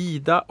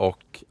 Ida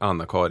och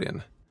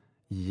Anna-Karin,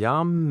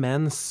 ja,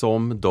 men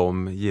som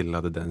de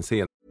gillade den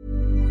scenen.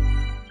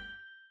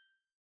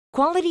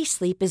 Quality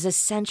sleep is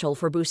essential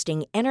for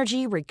boosting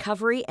energy,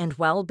 recovery, and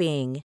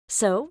well-being.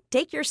 So,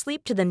 take your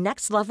sleep to the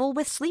next level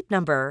with Sleep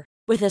Number.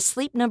 With a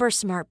Sleep Number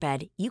smart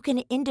bed, you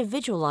can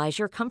individualize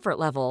your comfort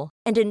level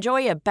and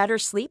enjoy a better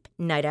sleep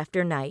night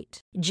after night.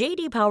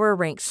 JD Power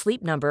ranks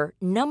Sleep Number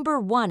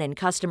 #1 in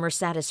customer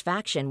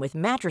satisfaction with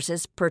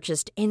mattresses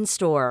purchased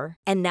in-store.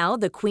 And now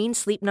the Queen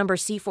Sleep Number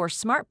C4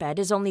 smart bed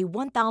is only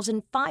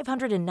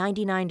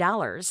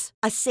 $1,599,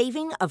 a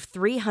saving of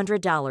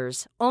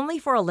 $300, only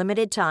for a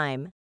limited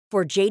time.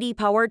 For JD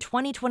Power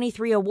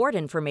 2023 award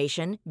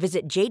information,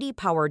 visit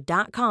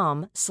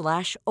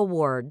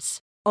jdpower.com/awards.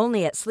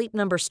 Only at Sleep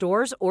Number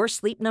stores or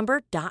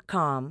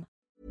sleepnumber.com.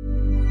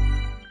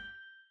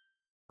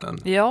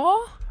 botten. Ja.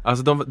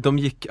 Alltså de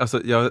gick,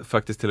 alltså jag har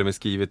faktiskt till och med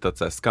skrivit att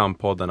så här,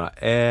 Skampoddarna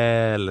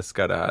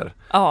älskar det här.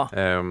 Ja.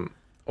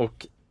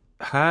 Och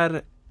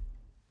här,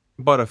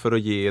 bara för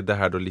att ge det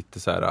här då lite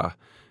så här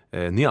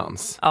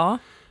nyans. Ja.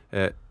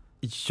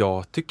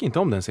 Jag tycker inte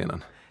om den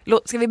scenen.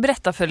 Ska vi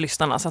berätta för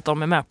lyssnarna så att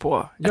de är med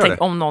på... Jag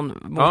tänker om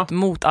någon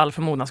mot all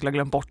förmodan skulle ha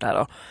glömt bort det här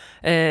då.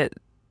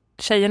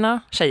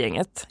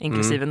 Tjejgänget,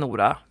 inklusive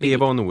Nora.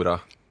 Eva och Nora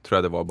tror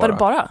jag det var bara. Var det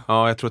bara?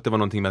 Ja, jag tror att det var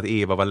någonting med att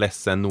Eva var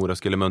ledsen. Nora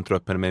skulle muntra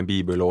upp henne med en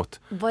bibellåt.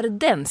 Var det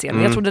den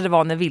scenen? Jag trodde det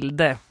var när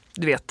Vilde,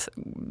 du vet,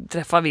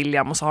 träffar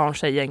William och så har de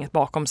tjejgänget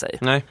bakom sig.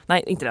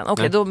 Nej, inte den.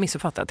 Okej, då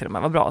missuppfattar jag till och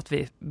med. Vad bra att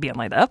vi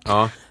benar i det.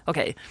 Ja.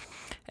 Okej.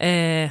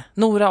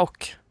 Nora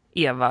och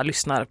Eva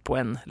lyssnar på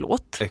en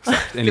låt.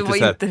 Exakt. En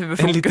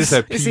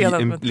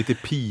lite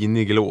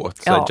pinig låt.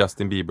 Så här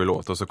Justin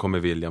Bieber-låt. Och så kommer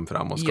William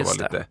fram och ska vara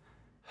lite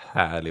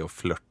härlig och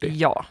flörtig.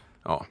 Ja.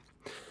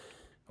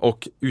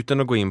 Och utan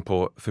att gå in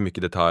på för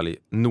mycket detalj,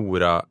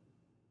 Nora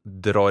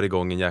drar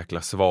igång en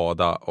jäkla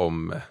svada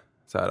om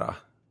så här,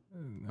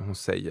 hon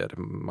säger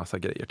massa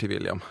grejer till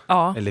William.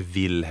 Ja. Eller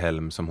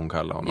Wilhelm som hon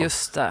kallar honom.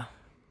 Just det.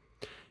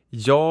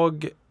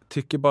 Jag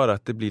tycker bara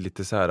att det blir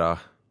lite så här...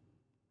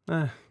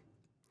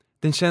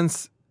 den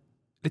känns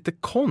lite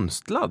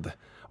konstlad.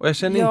 Och jag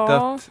känner inte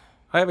att...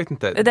 Ja, jag vet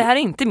inte. Det här är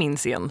inte min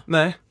scen.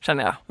 Nej.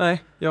 Känner jag.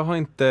 Nej, jag har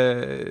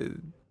inte...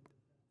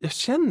 Jag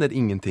känner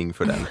ingenting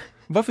för den.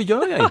 Varför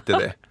gör jag inte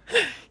det?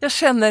 Jag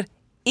känner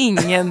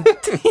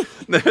ingenting.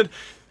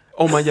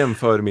 Om man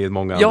jämför med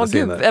många andra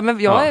scener. Men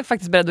jag är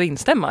faktiskt beredd att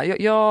instämma.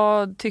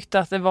 Jag tyckte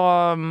att det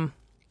var...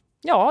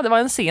 Ja, det var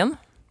en scen.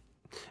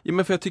 Ja,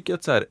 men för jag tycker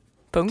att så här...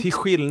 Till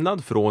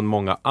skillnad från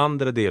många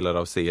andra delar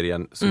av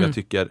serien som jag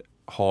tycker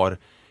har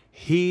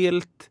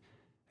helt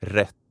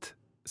rätt,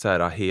 så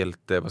här,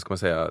 helt, vad ska man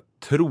säga,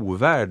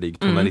 trovärdig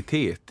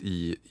tonalitet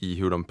i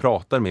hur de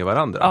pratar med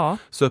varandra.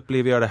 Så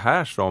upplever jag det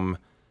här som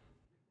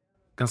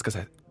ganska så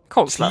här,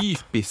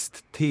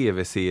 typiskt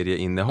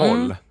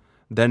tv-serieinnehåll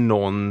där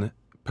någon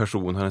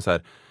person har en så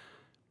här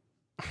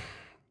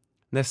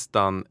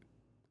nästan,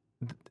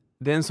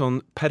 det är en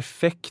sån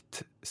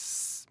perfekt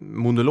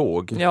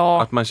monolog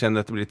att man känner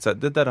att det blir lite så här,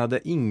 det där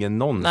hade ingen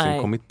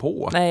någonsin kommit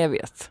på. Nej, jag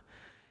vet.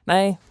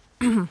 Nej.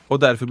 Och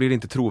därför blir det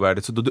inte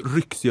trovärdigt, så då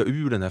rycks jag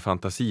ur den här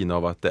fantasin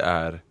av att det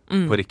är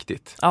på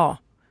riktigt. Ja.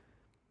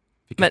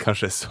 Vilket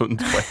kanske är sunt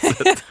på ett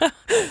sätt.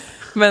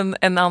 Men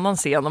en annan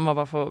scen, om man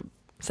bara får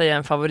säga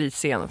en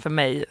favoritscen för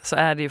mig, så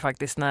är det ju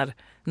faktiskt när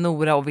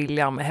Nora och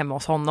William är hemma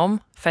hos honom.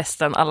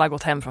 Festen, alla har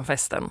gått hem från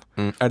festen.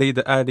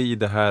 Är det i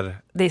det här?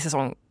 Det är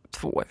säsong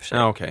 2 i och för sig.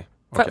 Ja, okej.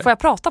 Får jag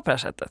prata på det här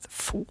sättet?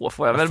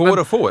 Får jag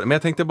väl? Får. Men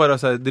jag tänkte bara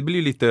så här, det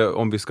blir lite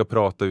om vi ska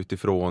prata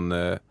utifrån...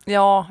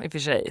 ja, i och för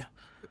sig.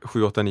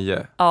 7, 8,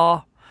 9.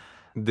 Ja.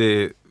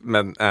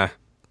 Men,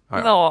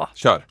 ja.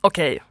 Kör.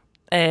 Okej.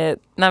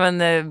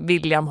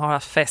 William har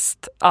haft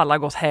fest, alla har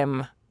gått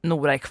hem,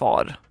 Nora är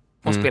kvar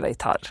och spelar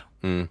gitarr.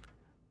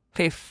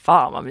 Fy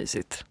fan vad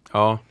mysigt.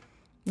 Ja.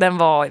 Den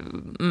var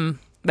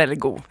väldigt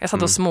god. Jag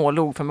satt och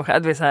smålog för mig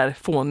själv. Det var så här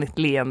fånigt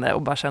leende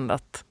och bara kände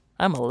att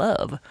I'm a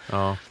love.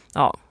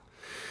 Ja.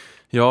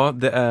 Ja,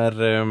 det är...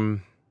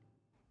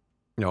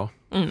 ja.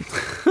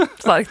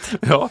 Starkt.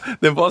 Ja,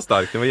 den var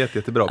stark. Den var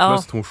jättebra. Ja.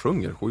 Plus hon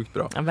sjunger sjukt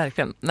bra. Ja,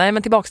 verkligen. Nej,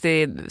 men tillbaks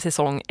till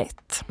säsong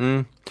 1.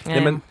 Nej,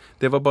 men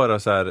det var bara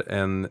så här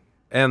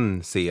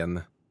en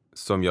scen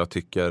som jag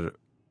tycker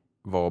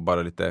var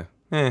bara lite...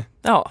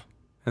 Ja.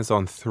 En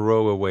sån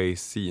throwaway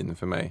scene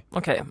för mig.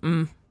 Okej.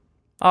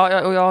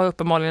 Ja, och jag har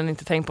uppenbarligen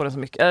inte tänkt på den så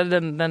mycket.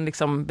 Den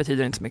liksom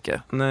betyder inte så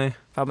mycket. Nej.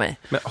 För mig.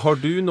 Men har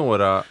du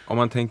några, om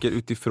man tänker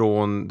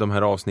utifrån de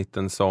här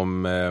avsnitten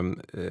som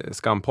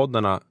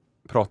Skampoddarna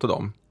pratade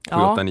om, 7,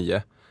 8,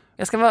 9?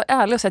 Jag ska vara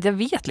ärlig och säga att jag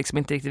vet liksom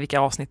inte riktigt vilka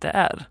avsnitt det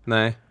är.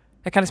 Nej.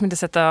 Jag kan liksom inte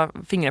sätta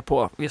fingret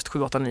på just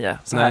 7, 8, 9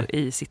 så här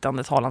i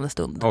sittande talande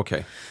stund.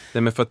 Okej.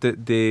 Nej, men för att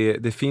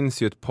det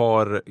finns ju ett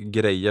par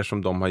grejer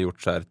som de har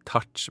gjort så här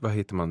touch,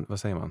 vad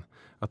säger man?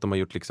 Att de har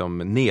gjort liksom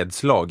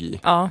nedslag i.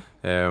 Ja.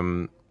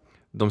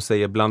 De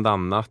säger bland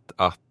annat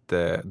att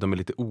de är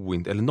lite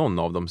eller någon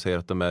av dem säger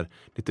att de är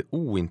lite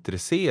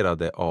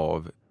ointresserade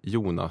av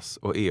Jonas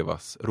och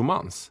Evas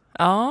romans.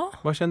 Ja.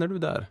 Vad känner du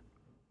där?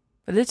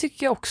 Det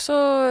tycker jag också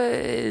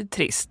är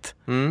trist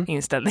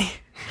inställning.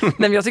 Nej,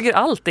 men jag tycker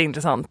allt är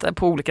intressant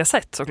på olika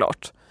sätt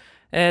såklart.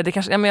 Det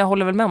kanske, men jag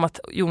håller väl med om att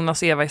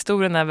Jonas och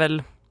Eva-historien är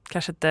väl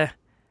kanske inte... Nej,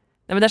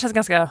 men den känns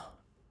ganska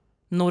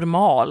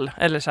normal.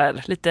 Eller så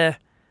här, lite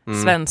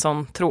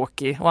Svensson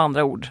tråkig och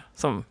andra ord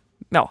som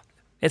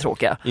är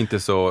tråkiga. Inte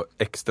så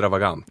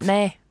extravagant.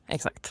 Nej,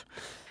 exakt.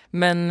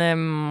 Men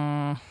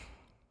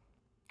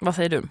vad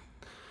säger du?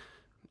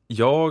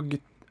 Jag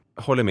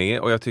håller med,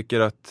 och jag tycker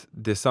att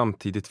det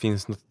samtidigt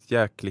finns något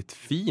jäkligt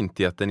fint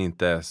i att den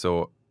inte är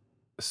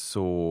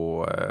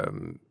så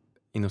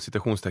inom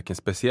citationstecken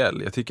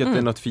speciell. Jag tycker att det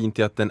är något fint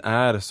i att den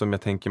är som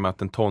jag tänker mig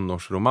att en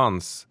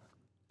tonårsromans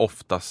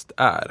oftast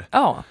är.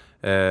 Ja.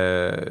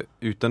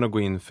 Utan att gå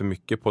in för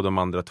mycket på de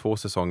andra 2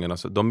 säsongerna,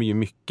 så de är ju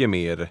mycket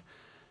mer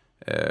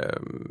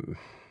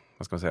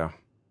vad ska man säga,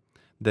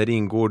 där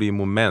ingår det ju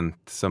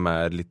moment som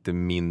är lite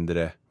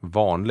mindre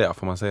vanliga,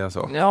 får man säga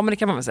så? Ja, men det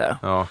kan man väl säga.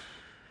 Ja.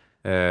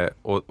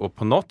 Och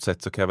på något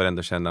sätt så kan jag väl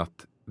ändå känna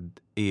att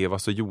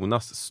Evas och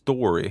Jonas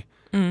story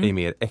är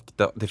mer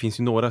äkta. Det finns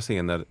ju några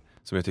scener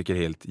som jag tycker är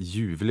helt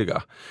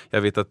ljuvliga.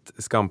 Jag vet att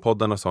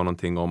Skampoddarna sa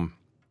någonting om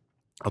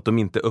att de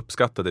inte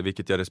uppskattade,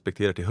 vilket jag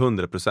respekterar till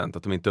 100%,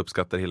 att de inte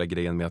uppskattar hela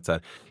grejen med att så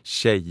här,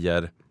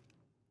 tjejer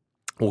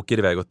åker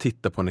iväg och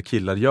tittar på när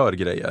killar gör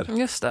grejer.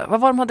 Just det.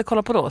 Vad var de hade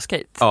kollat på då?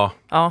 Skate?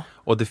 Ja.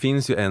 Och det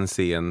finns ju en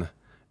scen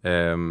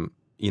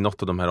i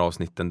något av de här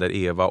avsnitten där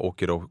Eva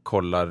åker och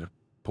kollar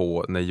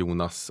på när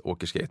Jonas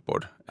åker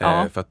skateboard.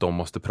 För att de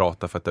måste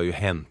prata, för att det har ju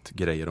hänt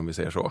grejer, om vi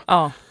säger så.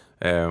 Ja.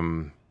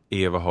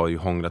 Eva har ju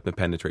hånglat med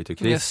Penetrator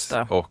Chris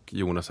och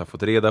Jonas har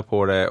fått reda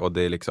på det, och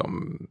det är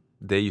liksom,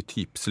 det är ju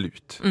typ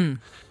slut.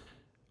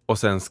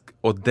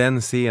 Och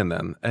den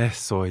scenen är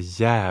så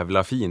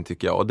jävla fin,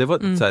 tycker jag. Och det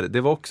var, så här,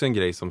 det var också en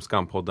grej som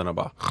Skampoddarna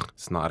bara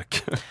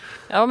snark.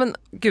 Ja, men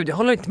gud, jag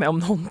håller inte med om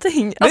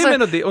någonting. Nej, alltså, men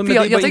det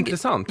var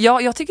intressant.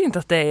 Jag tycker inte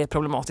att det är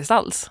problematiskt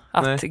alls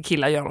att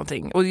killar gör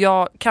någonting. Och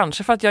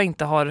kanske för att jag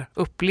inte har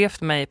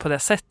upplevt mig på det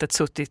sättet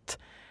suttit...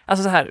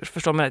 Alltså så här,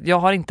 förstår man, jag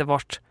har inte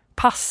varit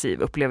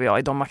passiv, upplever jag,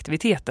 i de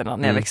aktiviteterna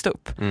när jag växte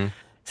upp.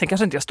 Sen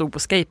kanske inte jag stod på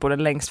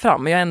skateboarden längst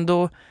fram, men jag har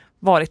ändå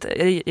varit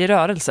i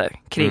rörelse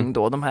kring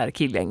då de här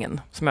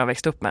killgängen som jag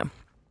växte upp med.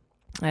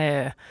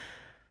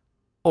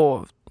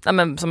 Och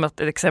men, som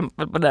ett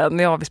exempel på det,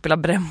 när vi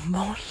spelade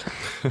brännboll.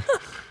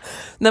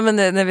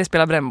 När vi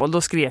spelade brännboll,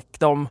 då skrek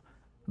de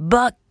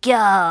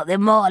backa, det är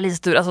Malins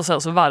tur.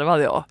 Alltså så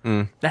varvade jag.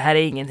 Det här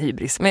är ingen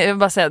hybris. Men jag vill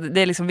bara säga,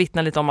 det är liksom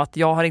vittnar lite om att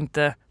jag har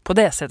inte på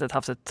det sättet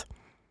haft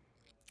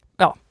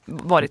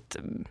varit...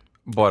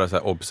 Bara så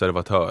här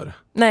observatör.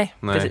 Nej,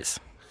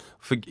 precis.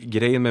 För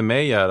grejen med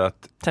mig är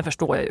att... Sen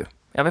förstår jag ju.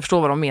 Jag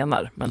förstår vad de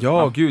menar. Men,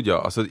 gud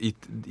ja. Alltså,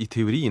 i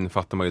teorin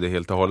fattar man ju det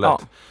helt och hållet.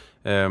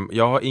 Ja.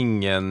 Jag har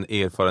ingen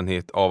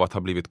erfarenhet av att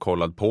ha blivit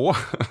kollad på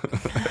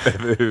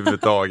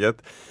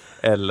överhuvudtaget.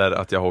 Eller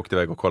att jag har åkt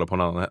iväg och kollat på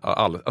någon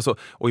annan. Alltså,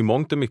 och i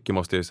mångt och mycket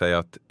måste jag ju säga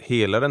att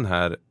hela den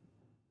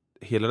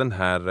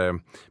här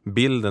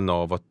bilden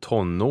av vad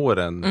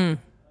tonåren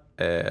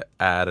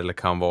är eller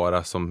kan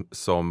vara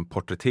som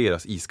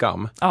porträtteras i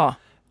Skam. Ja.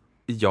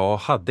 Jag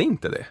hade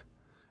inte det.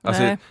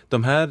 Alltså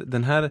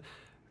den här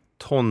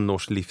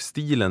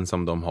tonårslivsstilen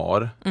som de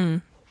har,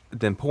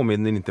 den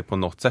påminner inte på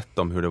något sätt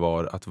om hur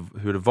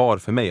det var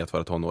för mig att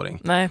vara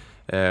tonåring. Nej.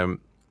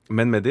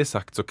 Men med det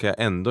sagt så kan jag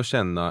ändå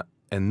känna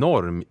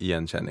enorm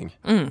igenkänning.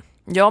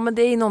 Ja, men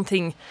det är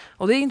någonting,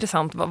 och det är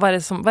intressant, vad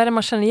är det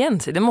man känner igen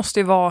sig? Det måste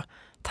ju vara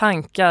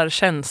tankar,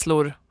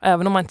 känslor,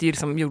 även om man inte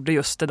liksom gjorde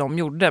just det de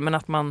gjorde, men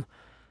att man,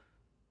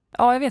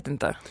 jag vet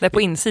inte, det är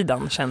på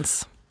insidan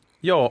känns.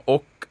 Ja,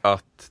 och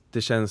att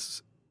det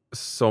känns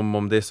som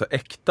om det är så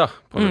äkta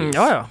på något vis.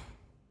 Ja.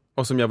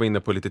 Och som jag var inne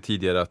på lite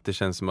tidigare, att det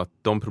känns som att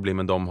de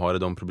problemen de har är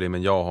de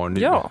problemen jag har nu.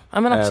 Ja,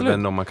 men absolut.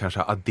 Även om man kanske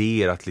har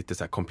adderat lite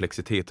så här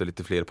komplexitet och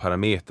lite fler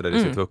parametrar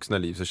i sitt vuxna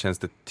liv, så känns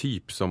det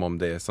typ som om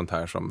det är sånt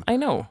här som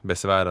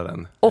besvärar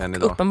en. Och än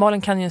idag.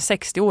 Uppenbarligen kan ju en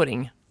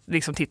 60-åring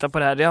liksom titta på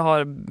det här. Jag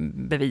har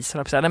bevis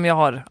för det, men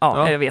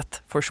jag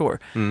vet for sure.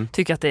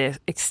 Tycker att det är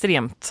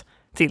extremt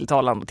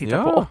tilltalande att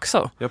titta på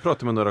också. Jag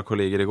pratade med några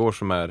kollegor igår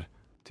som är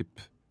typ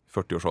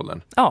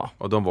 40-årsåldern. Ja.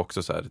 Och de var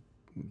också så här.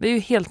 Det är ju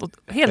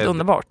helt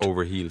underbart.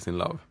 Over heels in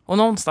love. Och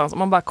någonstans, om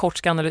man bara kort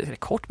ska analysera,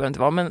 kort behöver inte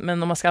vara,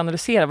 men om man ska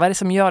analysera vad är det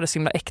som gör det så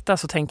himla äkta,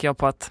 så tänker jag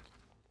på att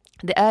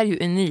det är ju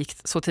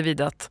unikt så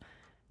tillvida att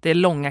det är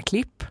långa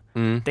klipp,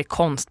 det är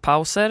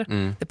konstpauser,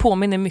 det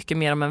påminner mycket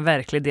mer om en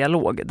verklig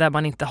dialog där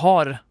man inte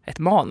har ett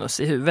manus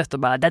i huvudet och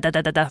bara det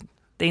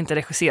är inte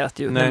regisserat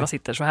ju när man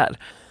sitter så här.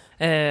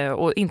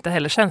 Och inte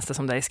heller känns det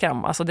som det är i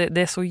Skam. Alltså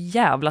det är så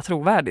jävla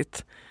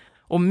trovärdigt.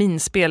 Och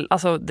minspel,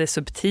 alltså det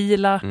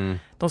subtila.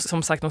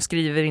 Som sagt, de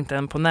skriver inte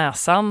en på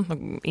näsan.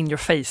 De in your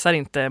facear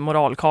inte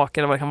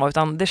moralkakor eller vad det kan vara.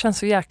 Utan det känns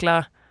så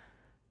jäkla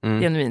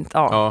genuint.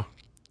 Ja.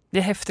 Det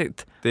är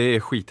häftigt. Det är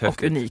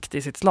skithäftigt. Och unikt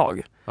i sitt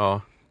slag.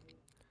 Ja.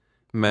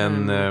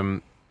 Men...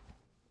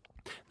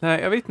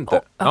 nej, jag vet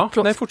inte.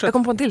 Nej, fortsätt. Jag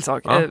kom på en till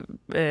sak.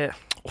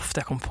 Ofta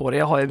jag kom på det.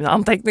 Jag har ju mina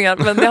anteckningar.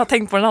 Men jag har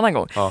tänkt på den en annan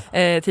gång.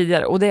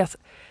 Tidigare. Och det är att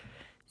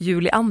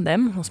Julie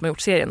Andem, hon som har gjort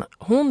serien,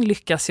 hon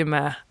lyckas ju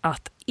med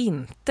att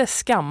inte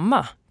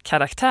skamma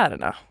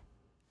karaktärerna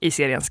i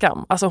serien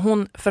Skam. Alltså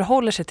hon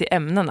förhåller sig till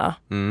ämnena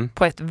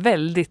på ett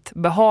väldigt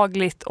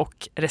behagligt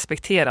och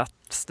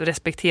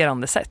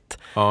respekterande sätt.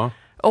 Ja.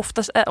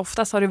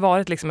 Oftast har det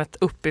varit liksom ett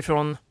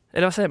uppifrån,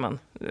 eller vad säger man?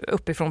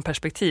 Uppifrån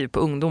perspektiv på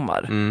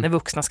ungdomar. När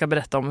vuxna ska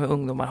berätta om hur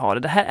ungdomar har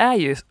det. Det här är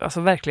ju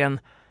alltså verkligen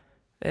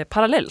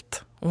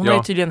parallellt. Och hon har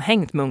ju tydligen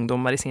hängt med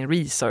ungdomar i sin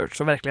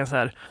research och verkligen så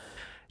här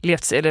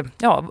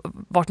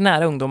varit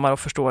nära ungdomar och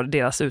förstår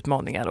deras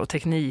utmaningar och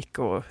teknik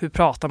och hur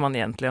pratar man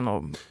egentligen.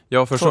 Och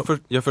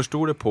jag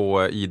förstod det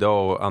på Ida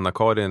och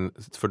Anna-Karin,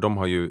 för de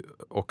har ju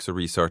också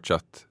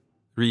researchat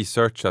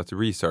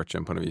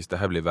researchen på något vis. Det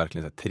här blir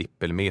verkligen så här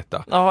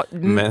trippelmeta. Ja,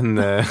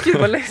 gud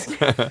vad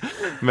läskigt.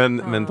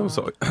 men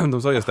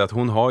de sa just det att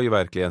hon har ju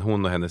verkligen,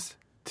 hon och hennes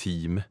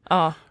team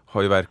Ja.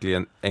 har ju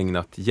verkligen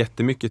ägnat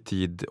jättemycket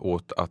tid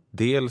åt att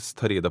dels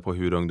ta reda på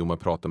hur ungdomar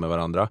pratar med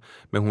varandra.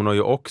 Men hon har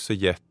ju också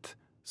gett,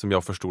 som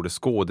jag förstod det,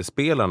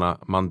 skådespelarna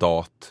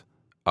mandat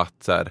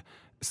att så här,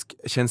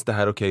 känns det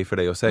här okej för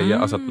dig att säga?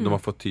 Alltså att de har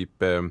fått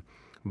typ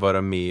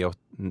vara med och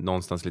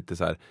någonstans lite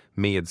så här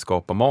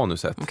medskapa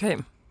manuset. Okay.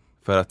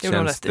 För att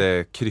känns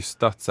det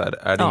krystat så här,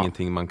 är det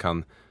ingenting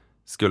man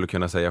skulle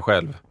kunna säga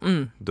själv,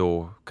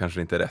 då kanske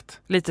det inte är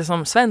rätt. Lite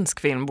som svensk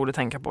film borde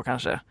tänka på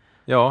kanske.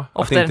 Ja,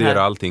 ofta att inte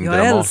göra allting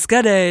jag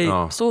älskar dig,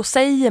 ja. Så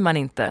säger man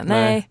inte.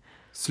 Nej.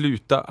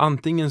 Sluta,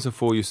 antingen så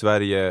får ju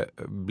Sverige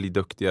bli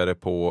duktigare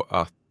på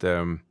att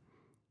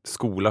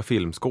skola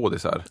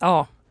filmskådisar.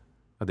 Ja.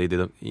 Det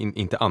är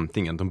inte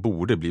antingen, de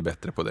borde bli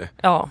bättre på det.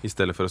 Ja.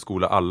 Istället för att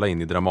skola alla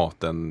in i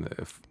Dramaten,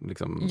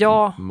 liksom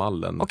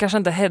mallen. Och kanske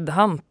inte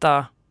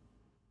headhunta,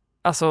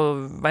 alltså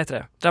vad heter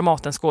det,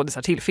 Dramatens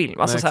skådisar till film.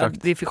 Alltså nej, så här,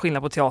 det är för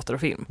skillnad på teater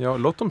och film. Ja,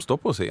 låt dem stå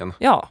på scen.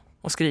 Ja,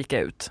 och skrika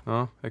ut.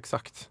 Ja,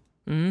 exakt.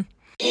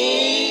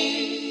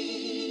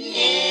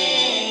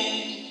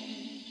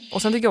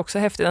 Och sen tycker jag också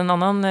häftigt, en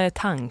annan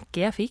tanke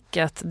jag fick,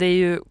 att det är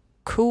ju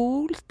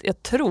coolt,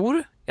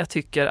 jag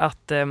tycker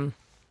att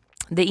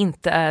det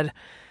inte är,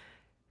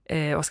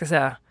 vad ska jag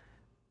säga,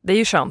 det är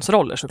ju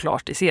könsroller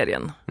såklart i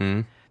serien.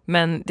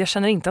 Men jag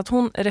känner inte att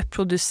hon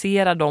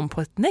reproducerar dem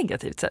på ett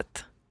negativt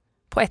sätt.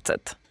 På ett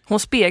sätt. Hon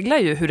speglar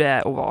ju hur det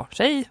är att vara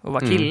tjej och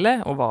vara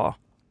kille och vara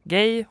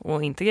gay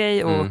och inte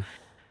gay. Och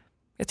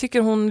jag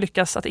tycker hon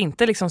lyckas att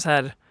inte liksom så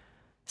här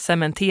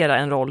cementera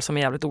en roll som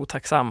är jävligt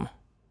otacksam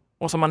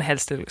och som man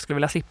helst skulle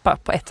vilja slippa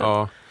på ett sätt.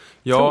 Ja,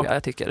 tror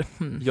jag tycker.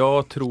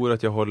 Jag tror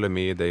att jag håller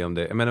med dig om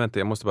det. Men vänta,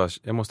 jag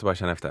måste bara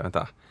känna efter.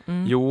 Vänta.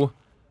 Jo,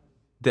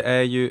 det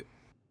är ju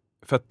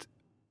för att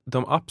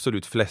de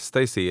absolut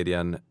flesta i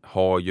serien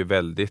har ju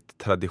väldigt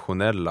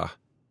traditionella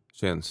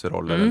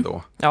könsroller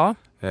ändå. Ja.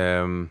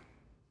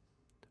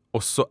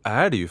 Och så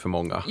är det ju för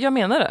många. Jag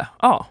menar det.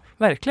 Ja,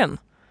 verkligen.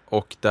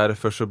 Och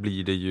därför så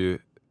blir det ju,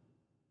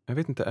 jag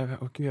vet inte,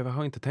 jag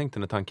har inte tänkt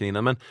den här tanken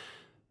innan, men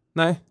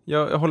nej,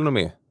 jag håller nog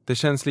med. Det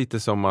känns lite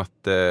som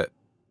att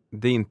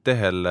det inte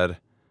heller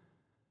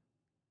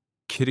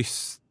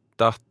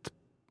krystat,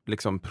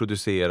 liksom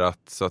producerat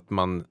så att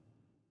man,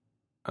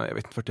 jag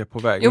vet inte vart jag är på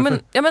väg. Jo,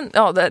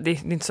 det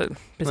är inte så,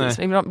 precis.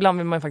 Ibland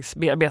vill man ju faktiskt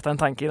bearbeta en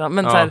tanke innan.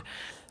 Men, så här,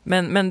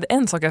 men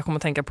en sak jag kommer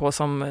att tänka på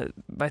som,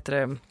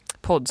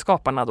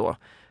 poddskaparna då,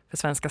 för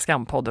Svenska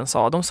Skampodden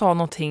de sa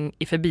någonting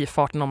i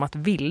förbifarten om att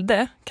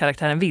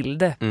karaktären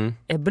Vilde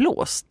är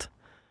blåst.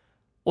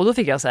 Och då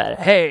fick jag så här,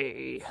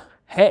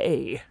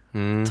 hej,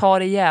 ta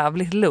det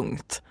jävligt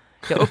lugnt.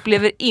 Jag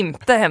upplever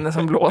inte henne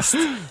som blåst.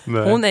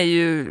 Hon är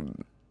ju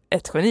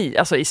ett geni,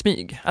 alltså i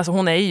smyg. Alltså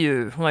hon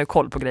har ju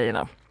koll på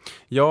grejerna.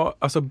 Ja,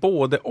 alltså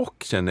både och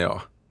känner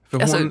jag. För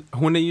alltså,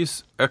 hon är ju,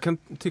 jag kan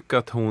tycka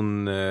att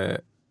hon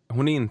är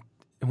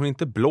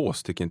inte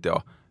blåst, tycker inte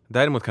jag.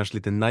 Däremot kanske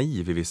lite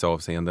naiv i vissa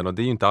avseenden, och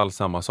det är ju inte alls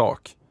samma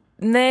sak.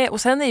 Nej,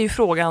 och sen är ju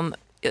frågan,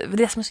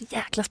 det som är så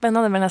jäkla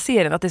spännande med den här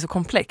serien, att det är så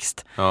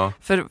komplext. Ja.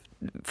 För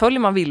följer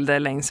man Vilde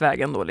längs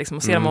vägen då liksom,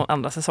 och ser de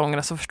andra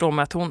säsongerna, så förstår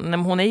man att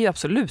hon är ju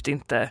absolut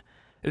inte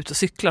ute och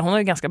cyklar. Hon har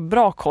ju ganska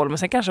bra koll, men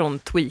sen kanske hon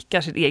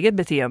tweakar sitt eget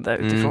beteende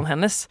utifrån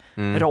hennes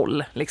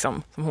roll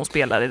liksom, som hon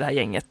spelar i det här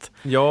gänget.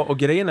 Ja, och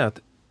grejen är att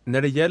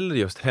när det gäller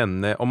just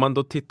henne, om man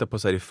då tittar på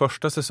så här, i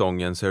första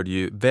säsongen, så är det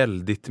ju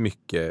väldigt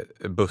mycket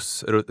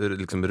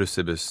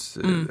russebuss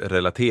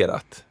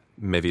relaterat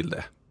med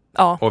Vilde.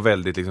 Ja. Och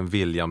väldigt liksom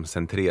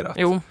William-centrerat.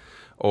 Jo.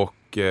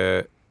 Och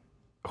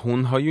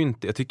hon har ju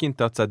inte, jag tycker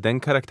inte att så här, den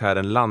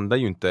karaktären landar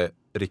ju inte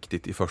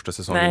riktigt i första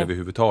säsongen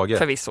överhuvudtaget.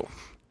 Förvisso.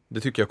 Det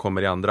tycker jag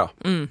kommer i andra.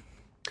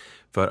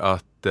 För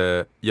att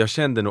jag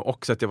kände nog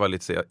också att jag var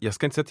lite så, jag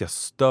ska inte säga att jag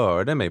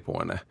störde mig på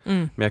henne.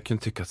 Men jag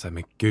kunde tycka att så här,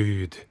 men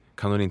gud,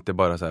 kan hon inte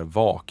bara så här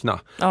vakna?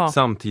 Ja.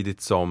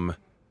 Samtidigt som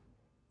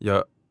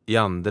jag i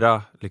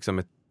andra,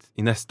 liksom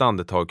i nästa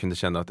andetag kunde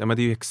känna att men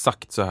det är ju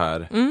exakt så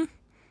här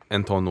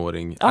en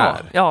tonåring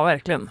är. Ja,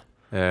 verkligen.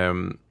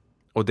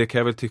 Och det kan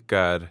jag väl tycka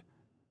är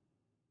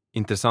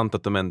intressant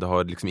att de ändå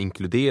har liksom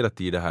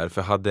inkluderat i det här.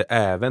 För hade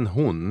även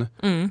hon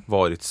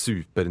varit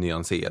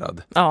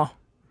supernyanserad,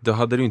 då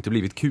hade det ju inte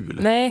blivit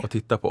kul att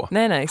titta på.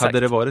 Nej, exakt. Hade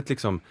det varit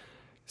liksom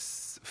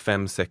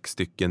 5-6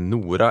 stycken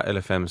Nora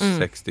eller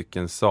 5-6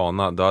 stycken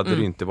Sana, då hade det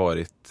ju inte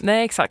varit...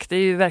 Nej, exakt. Det är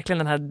ju verkligen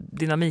den här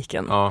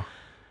dynamiken. Ja.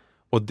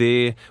 Och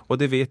det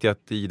vet jag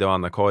att Ida och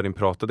Anna-Karin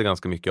pratade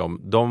ganska mycket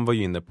om. De var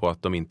ju inne på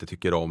att de inte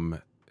tycker om,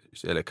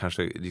 eller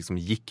kanske liksom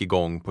gick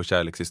igång på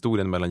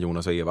kärlekshistorien mellan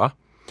Jonas och Eva.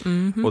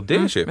 Och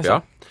det köper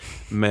jag.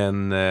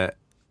 Men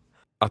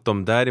att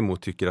de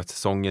däremot tycker att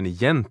säsongen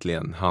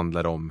egentligen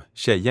handlar om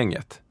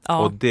tjejgänget.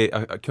 Och det,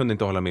 jag kunde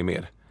inte hålla med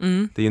mer.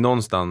 Det är ju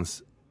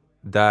någonstans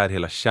där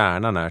hela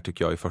kärnan är,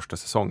 tycker jag, i första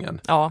säsongen.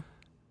 Ja.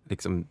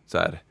 Liksom så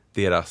här,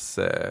 deras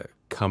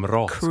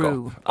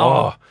kamratskap.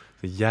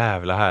 Så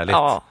jävla härligt.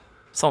 Ja,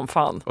 som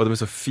fan. Och de är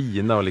så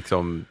fina och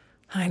liksom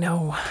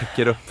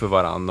täcker upp för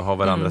varandra och har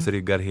varandras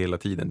ryggar hela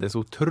tiden. Det är så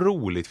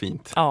otroligt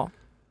fint. Ja,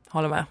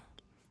 håller med.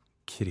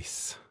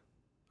 Chris.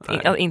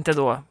 Inte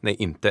då. Nej,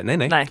 inte.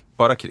 Nej.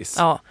 Bara Chris.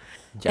 Ja.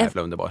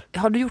 Jävla underbar.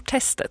 Har du gjort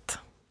testet?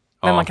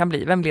 Vem man kan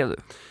bli? Vem blev du?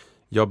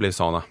 Jag blev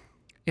Sana.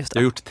 Just det.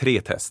 Jag har gjort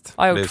 3 test.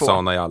 Ja, jag blev 2.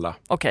 Sana i alla.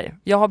 Okej,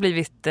 jag har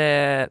blivit,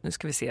 nu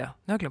ska vi se, nu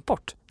har jag glömt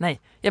bort.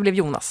 Nej, jag blev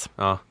Jonas.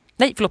 Ja.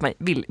 Nej, förlåt mig,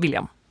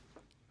 William.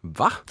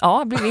 Va? Ja,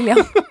 jag blev William.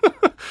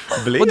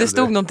 Blev Och det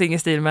stod du? någonting i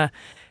stil med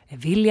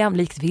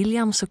likt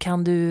William så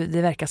kan du,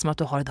 det verkar som att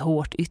du har ett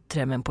hårt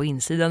yttre men på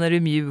insidan är du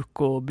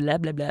mjuk och blä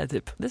blä blä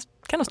typ. Det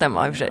kan nog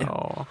stämma i och för sig.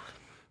 Ja.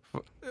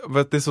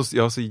 Det är så,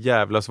 jag har så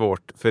jävla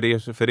svårt för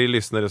er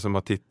lyssnare som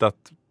har tittat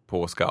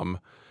på Skam.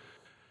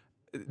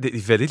 Det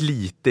är väldigt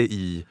lite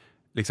i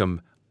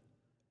liksom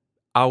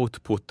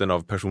outputen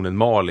av personen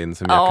Malin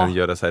som jag kan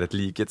göra så här ett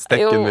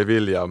likhetstecken med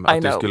William.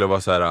 Att du skulle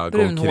vara så här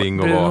gå omkring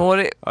och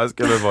vara... Ja, det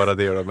skulle vara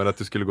det då, men att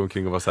du skulle gå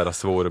omkring och vara så här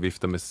svår och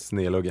vifta med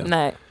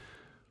snedluggen.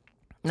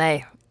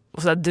 Nej.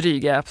 Och så där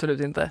dryg är jag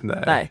absolut inte.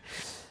 Nej.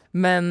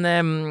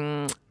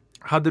 Men...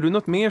 Hade du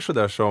något mer så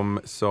där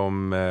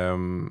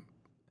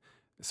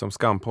som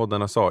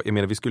Skampoddarna sa? Jag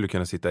menar, vi skulle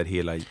kunna sitta här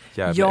hela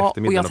jävla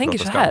eftermiddagen och jag och tänker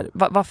prata så här.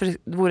 Varför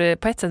vore det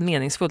på ett sätt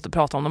meningsfullt att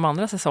prata om de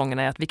andra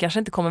säsongerna är att vi kanske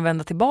inte kommer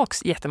vända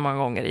tillbaks jättemånga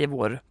gånger i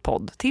vår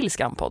podd till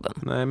Skampodden.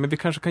 Nej, men vi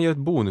kanske kan göra ett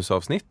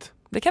bonusavsnitt.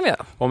 Det kan vi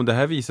göra. Om det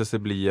här visar sig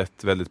bli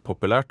ett väldigt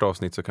populärt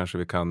avsnitt så kanske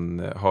vi kan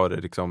ha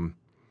liksom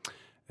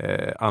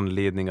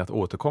anledning att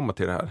återkomma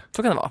till det här.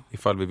 Så kan det vara.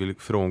 Ifall vi vill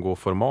frångå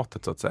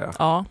formatet så att säga.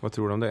 Ja. Vad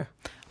tror du om det?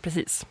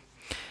 Precis.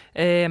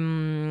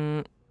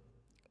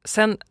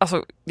 Sen,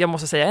 alltså, jag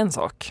måste säga en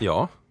sak.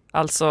 Ja.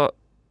 Alltså,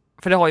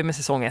 för det har ju med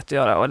säsong 1 att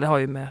göra och det har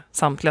ju med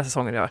samtliga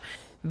säsonger att göra.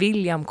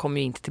 William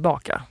kommer ju inte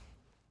tillbaka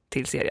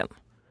till serien.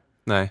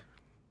 Nej.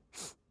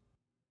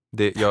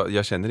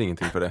 Jag känner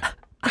ingenting för det.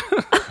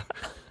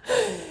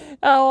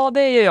 Ja,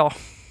 det gör jag.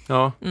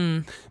 Ja.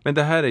 Men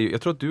det här är ju,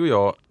 jag tror att du och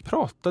jag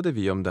pratade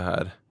vi om det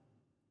här.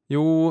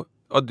 Jo,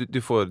 ja,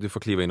 du får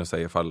kliva in och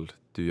säga ifall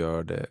du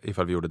gör det,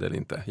 ifall vi gjorde det eller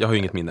inte. Jag har ju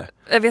inget minne.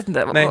 Jag vet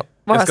inte. Nej,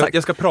 vad har jag sagt?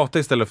 Jag ska prata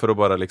istället för att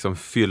bara liksom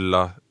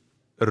fylla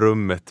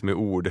rummet med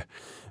ord.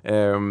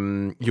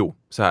 Jo,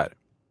 så här.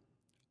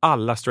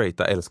 Alla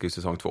straighta älskar ju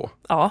säsong 2.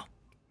 Ja.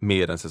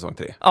 Mer än säsong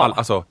 3. Ja.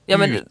 Alltså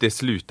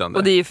uteslutande.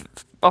 Och det är ju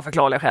av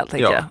förklarliga skäl,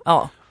 tänker jag.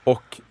 Ja.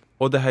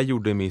 Och det här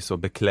gjorde mig så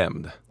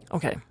beklämd.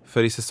 Okej.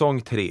 För i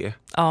säsong 3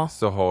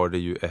 så har det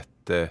ju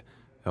ett,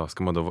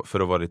 ska man då, för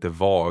att vara lite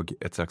vag,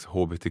 ett slags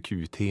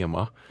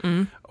hbtq-tema.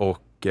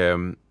 Och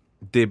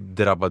det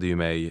drabbade ju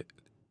mig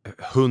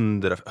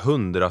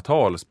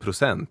hundratals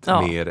procent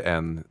mer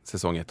än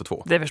säsong 1 och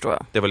 2. Det förstår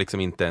jag. Det var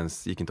liksom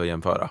gick inte att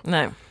jämföra.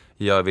 Nej.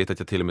 Jag vet att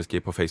jag till och med skrev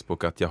på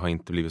Facebook att jag har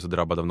inte blivit så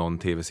drabbad av någon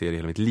tv-serie i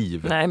hela mitt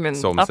liv. Nej, men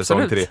som absolut.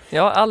 säsong 3.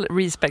 Ja, all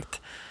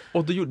respekt.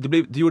 Och det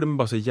gjorde mig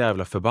bara så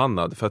jävla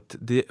förbannad. För att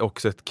det är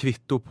också ett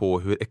kvitto på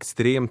hur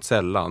extremt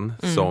sällan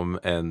som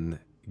en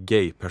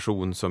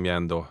gay-person, som jag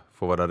ändå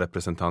får vara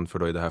representant för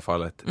då i det här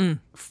fallet,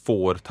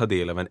 får ta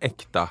del av en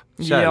äkta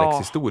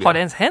kärlekshistoria. Ja, har det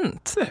ens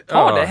hänt?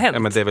 Har det hänt? Ja,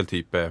 men det är väl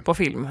typ... på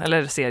film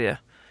eller serie?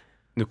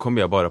 Nu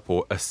kommer jag bara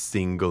på A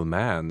Single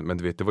Man. Men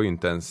du vet, det var ju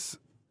inte ens...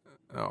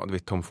 Ja, du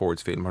vet Tom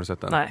Fords film, har du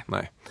sett den?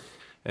 Nej.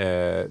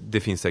 Det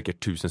finns säkert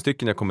 1000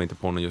 stycken, jag kommer inte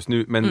på någon just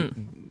nu.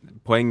 Men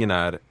poängen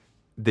är,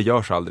 det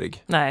görs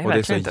aldrig. Nej, och det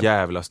är så inte.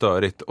 jävla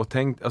störigt. Och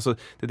alltså,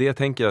 det är det jag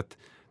tänker, att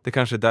det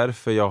kanske är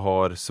därför jag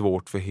har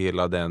svårt för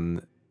hela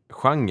den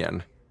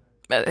genren.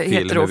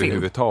 Film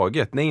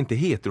överhuvudtaget. Nej, inte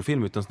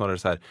heterofilm utan snarare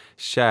så här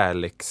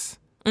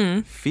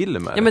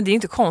kärleksfilmer. Ja, men det är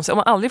inte konstigt. Om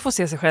man aldrig får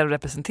se sig själv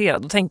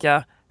representerad, då tänker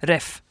jag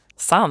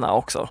Sana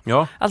också.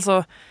 Ja.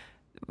 Alltså,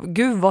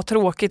 gud vad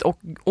tråkigt och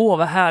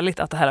vad härligt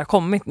att det här har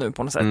kommit nu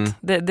på något sätt.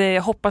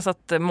 Jag hoppas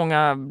att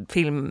många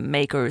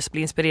filmmakers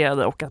blir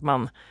inspirerade och att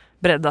man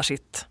breddar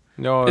sitt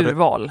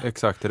urval.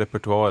 Exakt,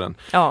 repertoaren.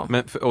 Ja.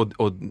 Men,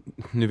 och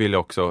nu vill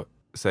jag också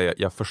säga,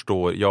 jag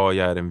förstår, jag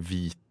är en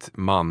vit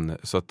man,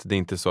 så att det är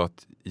inte så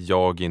att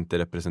jag inte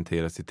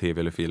representeras i tv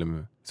eller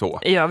film så.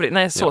 I övrigt,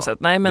 nej, så sett.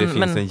 Nej, men, det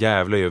finns en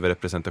jävla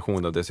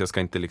överrepresentation av det, så jag ska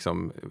inte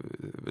liksom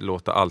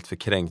låta allt för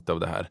kränkt av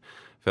det här.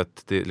 För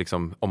att det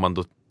liksom,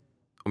 om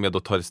jag då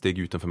tar ett steg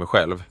utanför mig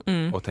själv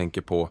och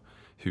tänker på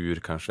hur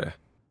kanske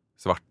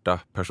svarta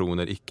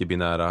personer,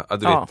 icke-binära,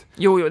 vet.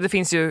 Jo, det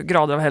finns ju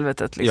grader av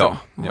helvetet liksom.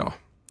 Ja.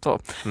 Så.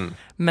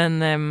 Men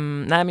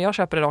nej, men jag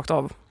köper det rakt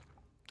av.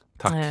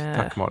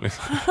 Tack Malin.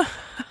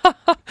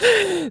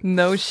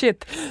 No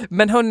shit.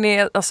 Men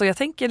hörni, alltså jag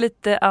tänker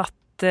lite att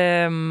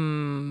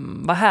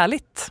vad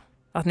härligt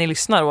att ni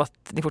lyssnar och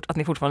att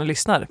ni fortfarande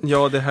lyssnar.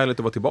 Ja, det är härligt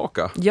att vara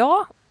tillbaka.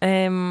 Ja,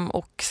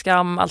 och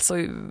Skam, alltså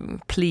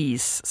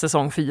please,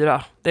 säsong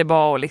 4. Det är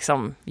bara att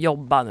liksom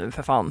jobba nu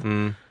för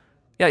fan.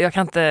 Jag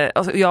kan inte,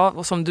 alltså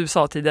och som du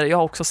sa tidigare, jag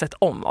har också sett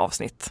om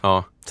avsnitt.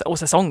 Ja. Och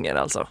säsonger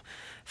alltså.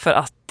 För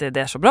att det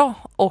är så bra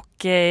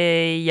och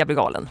jag blir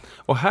galen.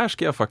 Och här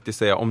ska jag faktiskt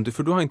säga,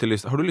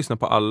 har du lyssnat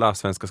på alla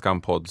Svenska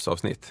Skampodds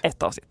avsnitt?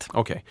 Ett avsnitt.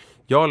 Okej.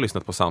 Jag har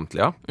lyssnat på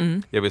samtliga.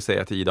 Jag vill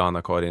säga till Ida och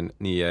Anna-Karin,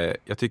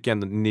 jag tycker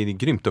ändå ni är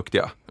grymt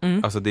duktiga.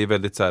 Alltså det är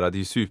väldigt så här, det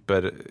är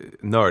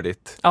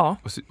supernördigt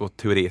och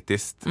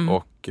teoretiskt.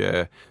 Och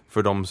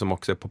för de som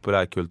också är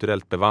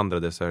populärkulturellt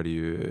bevandrade så är det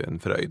ju en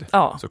fröjd,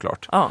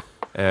 såklart.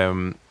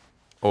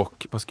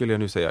 Och vad skulle jag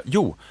nu säga?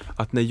 Jo,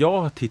 att när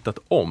jag har tittat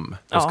om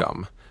på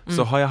Skam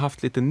så har jag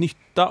haft lite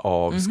nytta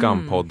av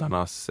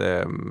Skampoddarnas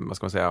vad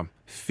ska man säga,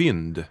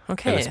 fynd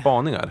eller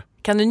spaningar.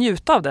 Kan du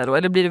njuta av det då?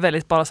 Eller blir du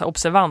väldigt bara så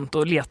observant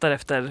och letar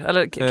efter?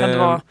 Eller kan det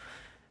vara...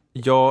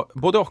 Ja,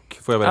 både och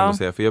får jag väl ändå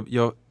säga. För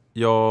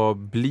jag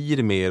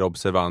blir mer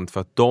observant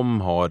för att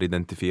de har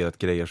identifierat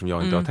grejer som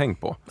jag inte har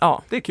tänkt på.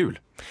 Ja. Det är kul.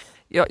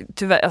 Ja,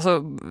 tyvärr,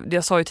 alltså,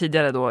 jag sa ju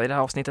tidigare då i det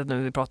här avsnittet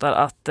nu vi pratar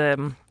att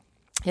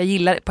jag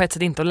gillar på ett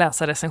sätt inte att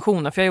läsa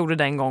recensioner. För jag gjorde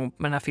det en gång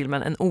med den här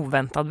filmen En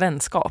oväntad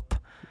vänskap.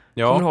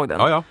 Kommer du ihåg den?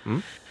 Ja.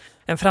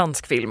 En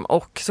fransk film.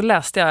 Och så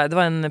läste jag, det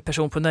var en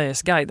person på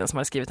Nöjesguiden som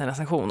hade skrivit en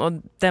recension. Och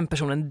den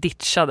personen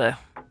ditchade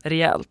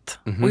rejält.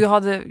 Och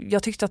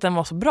jag tyckte att den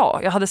var så bra.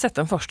 Jag hade sett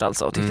den först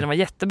alltså och tyckte den var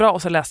jättebra.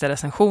 Och så läste jag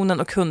recensionen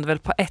och kunde väl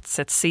på ett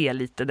sätt se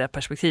lite det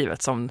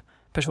perspektivet som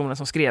personen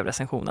som skrev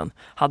recensionen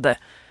hade.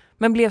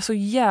 Men blev så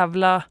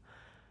jävla...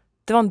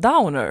 Det var en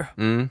downer.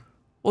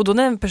 Och då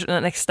när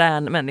en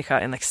extern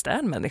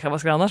människa, vad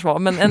ska det annars vara?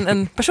 Men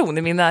en person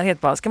i min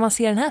närhet bara, ska man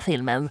se den här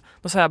filmen?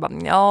 Då sa jag bara,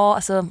 ja,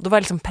 alltså, då var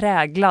jag liksom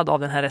präglad av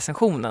den här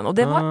recensionen. Och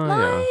det var,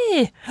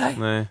 nej.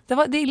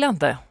 Det gillade jag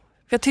inte.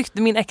 För jag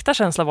tyckte, min äkta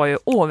känsla var ju,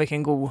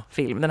 vilken god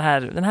film. Den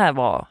här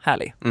var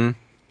härlig.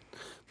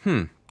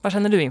 Vad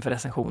känner du inför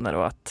recensioner?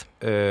 Och att...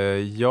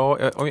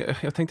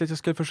 jag tänkte att jag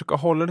skulle försöka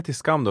hålla det till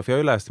Skam då, för jag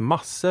har ju läst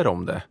massor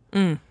om det.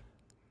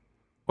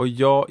 Och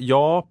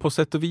ja, på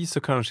sätt och vis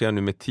så kanske jag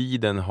nu med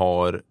tiden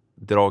har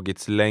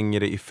dragits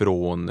längre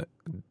ifrån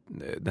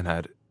den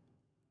här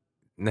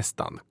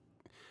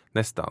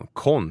nästan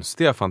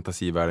konstiga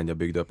fantasivärlden jag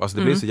byggde upp. Alltså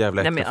det blev så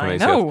jävla äckligt för mig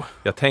så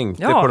jag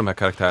tänkte på de här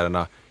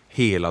karaktärerna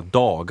hela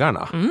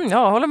dagarna.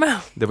 Jag håller med.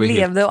 Det var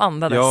levde och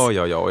andades.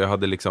 Ja. Och jag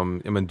hade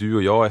liksom, du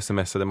och jag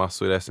smsade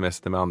massor, jag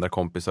smsade med andra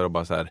kompisar och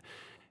bara så här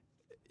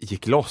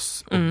gick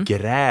loss och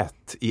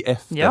grät i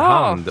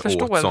efterhand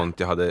åt sånt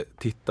jag hade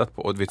tittat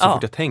på. Och så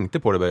fort jag tänkte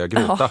på det började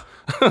jag gråta.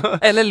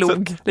 Eller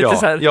log, lite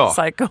så här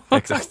psycho.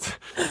 Exakt.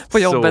 På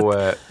jobbet.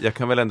 Så jag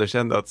kan väl ändå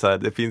känna att så här,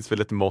 det finns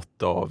väl ett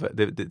mått av,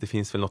 det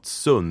finns väl något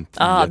sunt i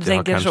att jag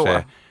har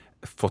kanske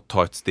fått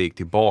ta ett steg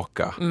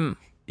tillbaka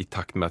i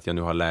takt med att jag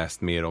nu har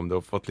läst mer om det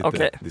och fått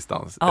lite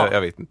distans.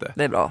 Jag vet inte.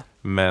 Det är bra.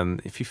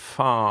 Men fy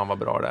fan vad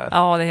bra det är.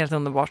 Ja, det är helt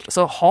underbart.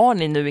 Så har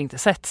ni nu inte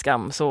sett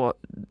Skam så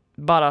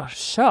bara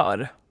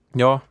kör.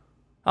 Ja.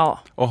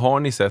 Och har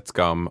ni sett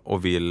Skam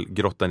och vill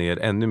grotta ner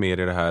ännu mer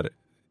i det här,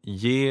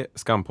 ge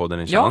Skampodden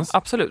en chans. Ja,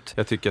 absolut.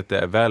 Jag tycker att det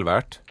är väl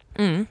värt.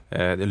 Det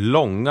är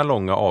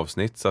långa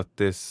avsnitt så att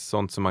det är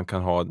sånt som man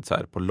kan ha så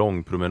här på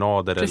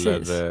långpromenader.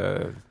 Precis.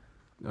 Eller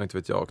jag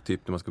vet jag,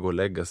 typ när man ska gå och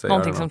lägga sig.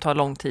 Någonting som tar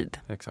lång tid.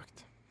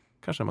 Exakt.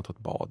 Kanske när man tar ett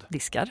bad.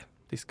 Diskar.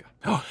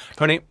 Ja,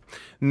 hörni.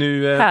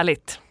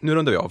 Härligt. Nu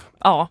rundar vi av.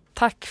 Ja,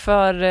 tack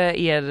för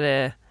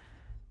er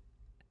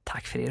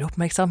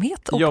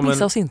uppmärksamhet och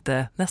missa oss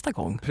inte nästa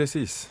gång.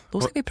 Precis.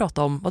 Då ska vi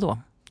prata om, vad då?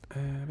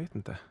 Jag vet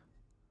inte.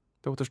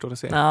 Det återstår att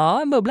se.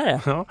 Ja, en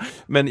bubblare. Ja,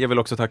 men jag vill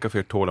också tacka för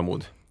ert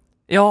tålamod.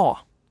 Ja,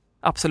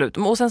 absolut.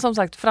 Och sen som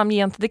sagt,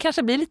 framgent, det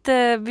kanske blir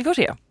lite, vi får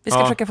se. Vi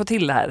ska försöka få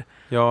till det här.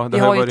 Ja, vi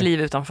har ju ett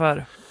liv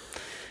utanför.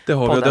 Det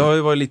har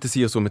ju varit lite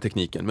si och så med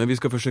tekniken. Men vi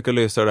ska försöka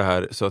lösa det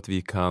här så att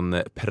vi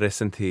kan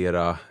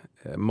presentera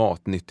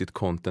matnyttigt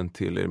content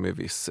till er med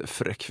viss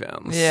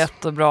frekvens.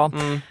 Jättebra.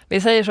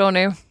 Vi säger så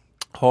nu.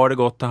 Ha det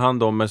gott, ta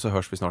hand om er så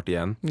hörs vi snart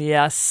igen.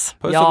 Yes.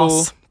 Puss och god.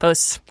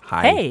 Puss.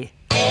 Hej.